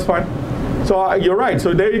 recording. That's fine. So you're right.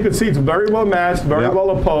 So there you can see it's very well matched, very well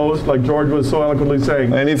opposed, like George was so eloquently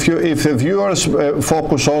saying. And if the viewers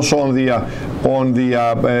focus also on the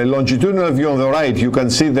longitudinal view on the right, you can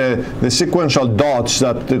see the sequential dots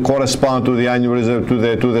that correspond to the aneurysm,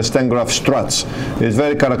 to the stent graft struts. It's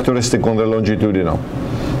very characteristic on the longitudinal.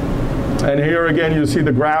 And here again, you see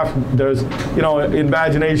the graph. There's,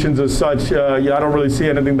 invaginations as such. I don't really see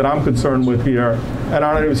anything that I'm concerned with here. And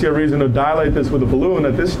I don't even see a reason to dilate this with a balloon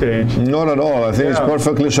at this stage. Not at all. I think it's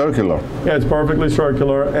perfectly circular. Yeah, it's perfectly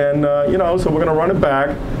circular. And, so we're going to run it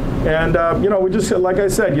back. And, we just, like I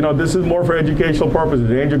said, this is more for educational purposes.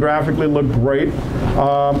 Angiographically looked great.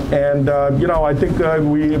 I think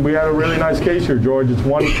we had a really nice case here, George.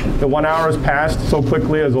 The 1 hour has passed so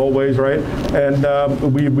quickly, as always, right? And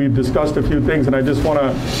we've discussed a few things, and I just want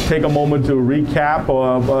to take a moment to recap,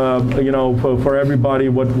 for everybody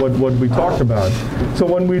what we talked about. So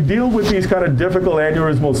when we deal with these kind of difficult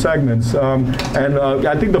aneurysmal segments,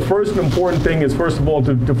 I think the first important thing is, first of all,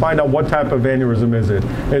 to find out what type of aneurysm is it.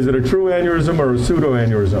 Is it a true aneurysm or a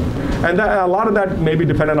pseudoaneurysm? And a lot of that may be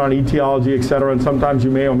dependent on etiology, et cetera, and sometimes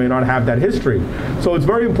you may or may not have that history. So it's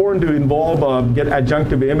very important to get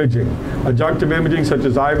adjunctive imaging. Adjunctive imaging such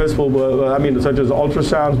as IVUS, such as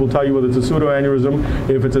ultrasounds will tell you whether it's a pseudoaneurysm.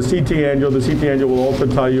 If it's a CT angio, the CT angio will also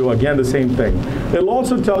tell you, again, the same thing. It'll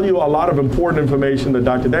also tell you a lot of important information that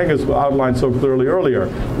Dr. Dangas outlined so clearly earlier.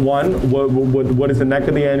 One, what is the neck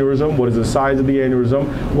of the aneurysm? What is the size of the aneurysm?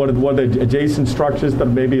 What are the adjacent structures that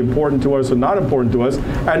may be important to us or not important to us?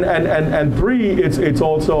 And three, it's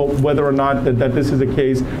also whether or not that this is a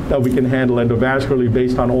case that we can handle endovascularly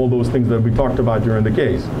based on all those things that we talked about during the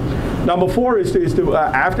case. Number four is to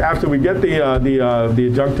after we get the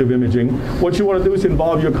adjunctive imaging, what you want to do is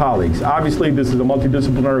involve your colleagues. Obviously, this is a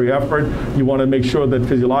multidisciplinary effort. You want to make sure that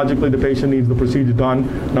physiologically the patient needs the procedure done.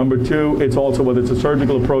 Number two, it's also whether it's a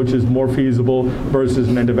surgical approach is more feasible versus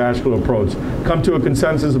an endovascular approach. Come to a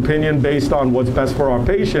consensus opinion based on what's best for our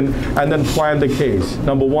patient, and then plan the case.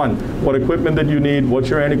 Number one, what equipment that you need, what's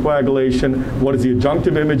your anticoagulation, what is the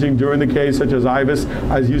adjunctive imaging during the case, such as IVUS.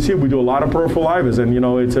 As you see, we do a lot of peripheral IVUS, and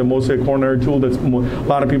it's mostly a coronary tool that a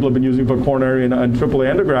lot of people have been using for coronary and AAA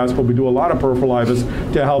endografts, but we do a lot of peripheral IVUS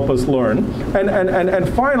to help us learn. And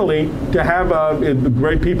finally, to have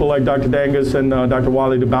great people like Dr. Dangas and Dr.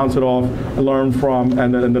 Wiley to bounce it off, learn from,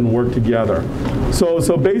 and then work together. So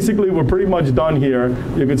basically, we're pretty much done here.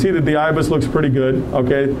 You can see that the IVUS looks pretty good,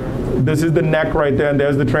 okay? This is the neck right there, and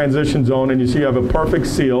there's the transition zone, and you see you have a perfect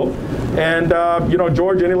seal. And,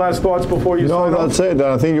 George, any last thoughts before you sign off? No, that's it.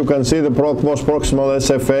 I think you can see the most proximal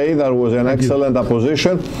SFA. That was an excellent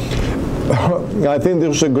apposition. I think this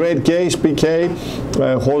was a great case, PK,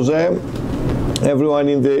 Jose, everyone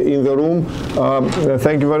in the room.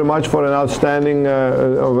 Thank you very much for an outstanding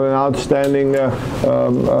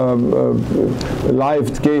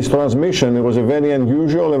live case transmission. It was a very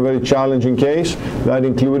unusual and very challenging case that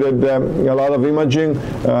included a lot of imaging,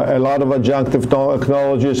 a lot of adjunctive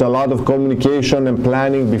technologies, a lot of communication and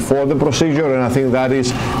planning before the procedure, and I think that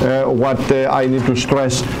is what I need to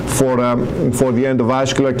stress for the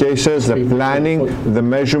endovascular cases: the planning, the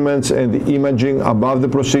measurements, and the imaging above the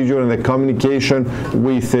procedure, and the communication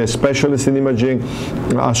with specialists in imaging,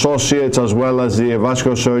 associates, as well as the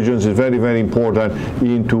vascular surgeons is very, very important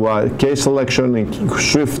into case selection and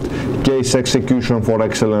swift case execution for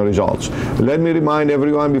excellent results. Let me remind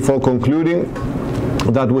everyone before concluding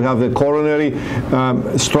that we have the coronary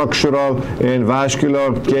structural and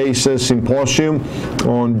vascular cases symposium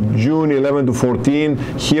on June 11 to 14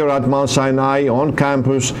 here at Mount Sinai on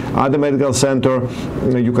campus at the medical center.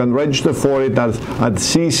 You can register for it at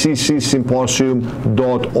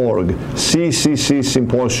cccsymposium.org,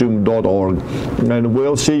 cccsymposium.org. And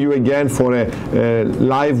we'll see you again for a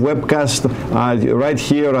live webcast right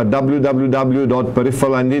here at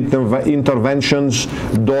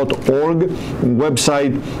www.peripheral-interventions.org website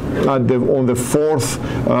on the 4th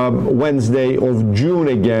Wednesday of June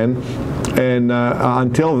again. And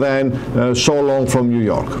until then, so long from New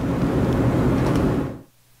York.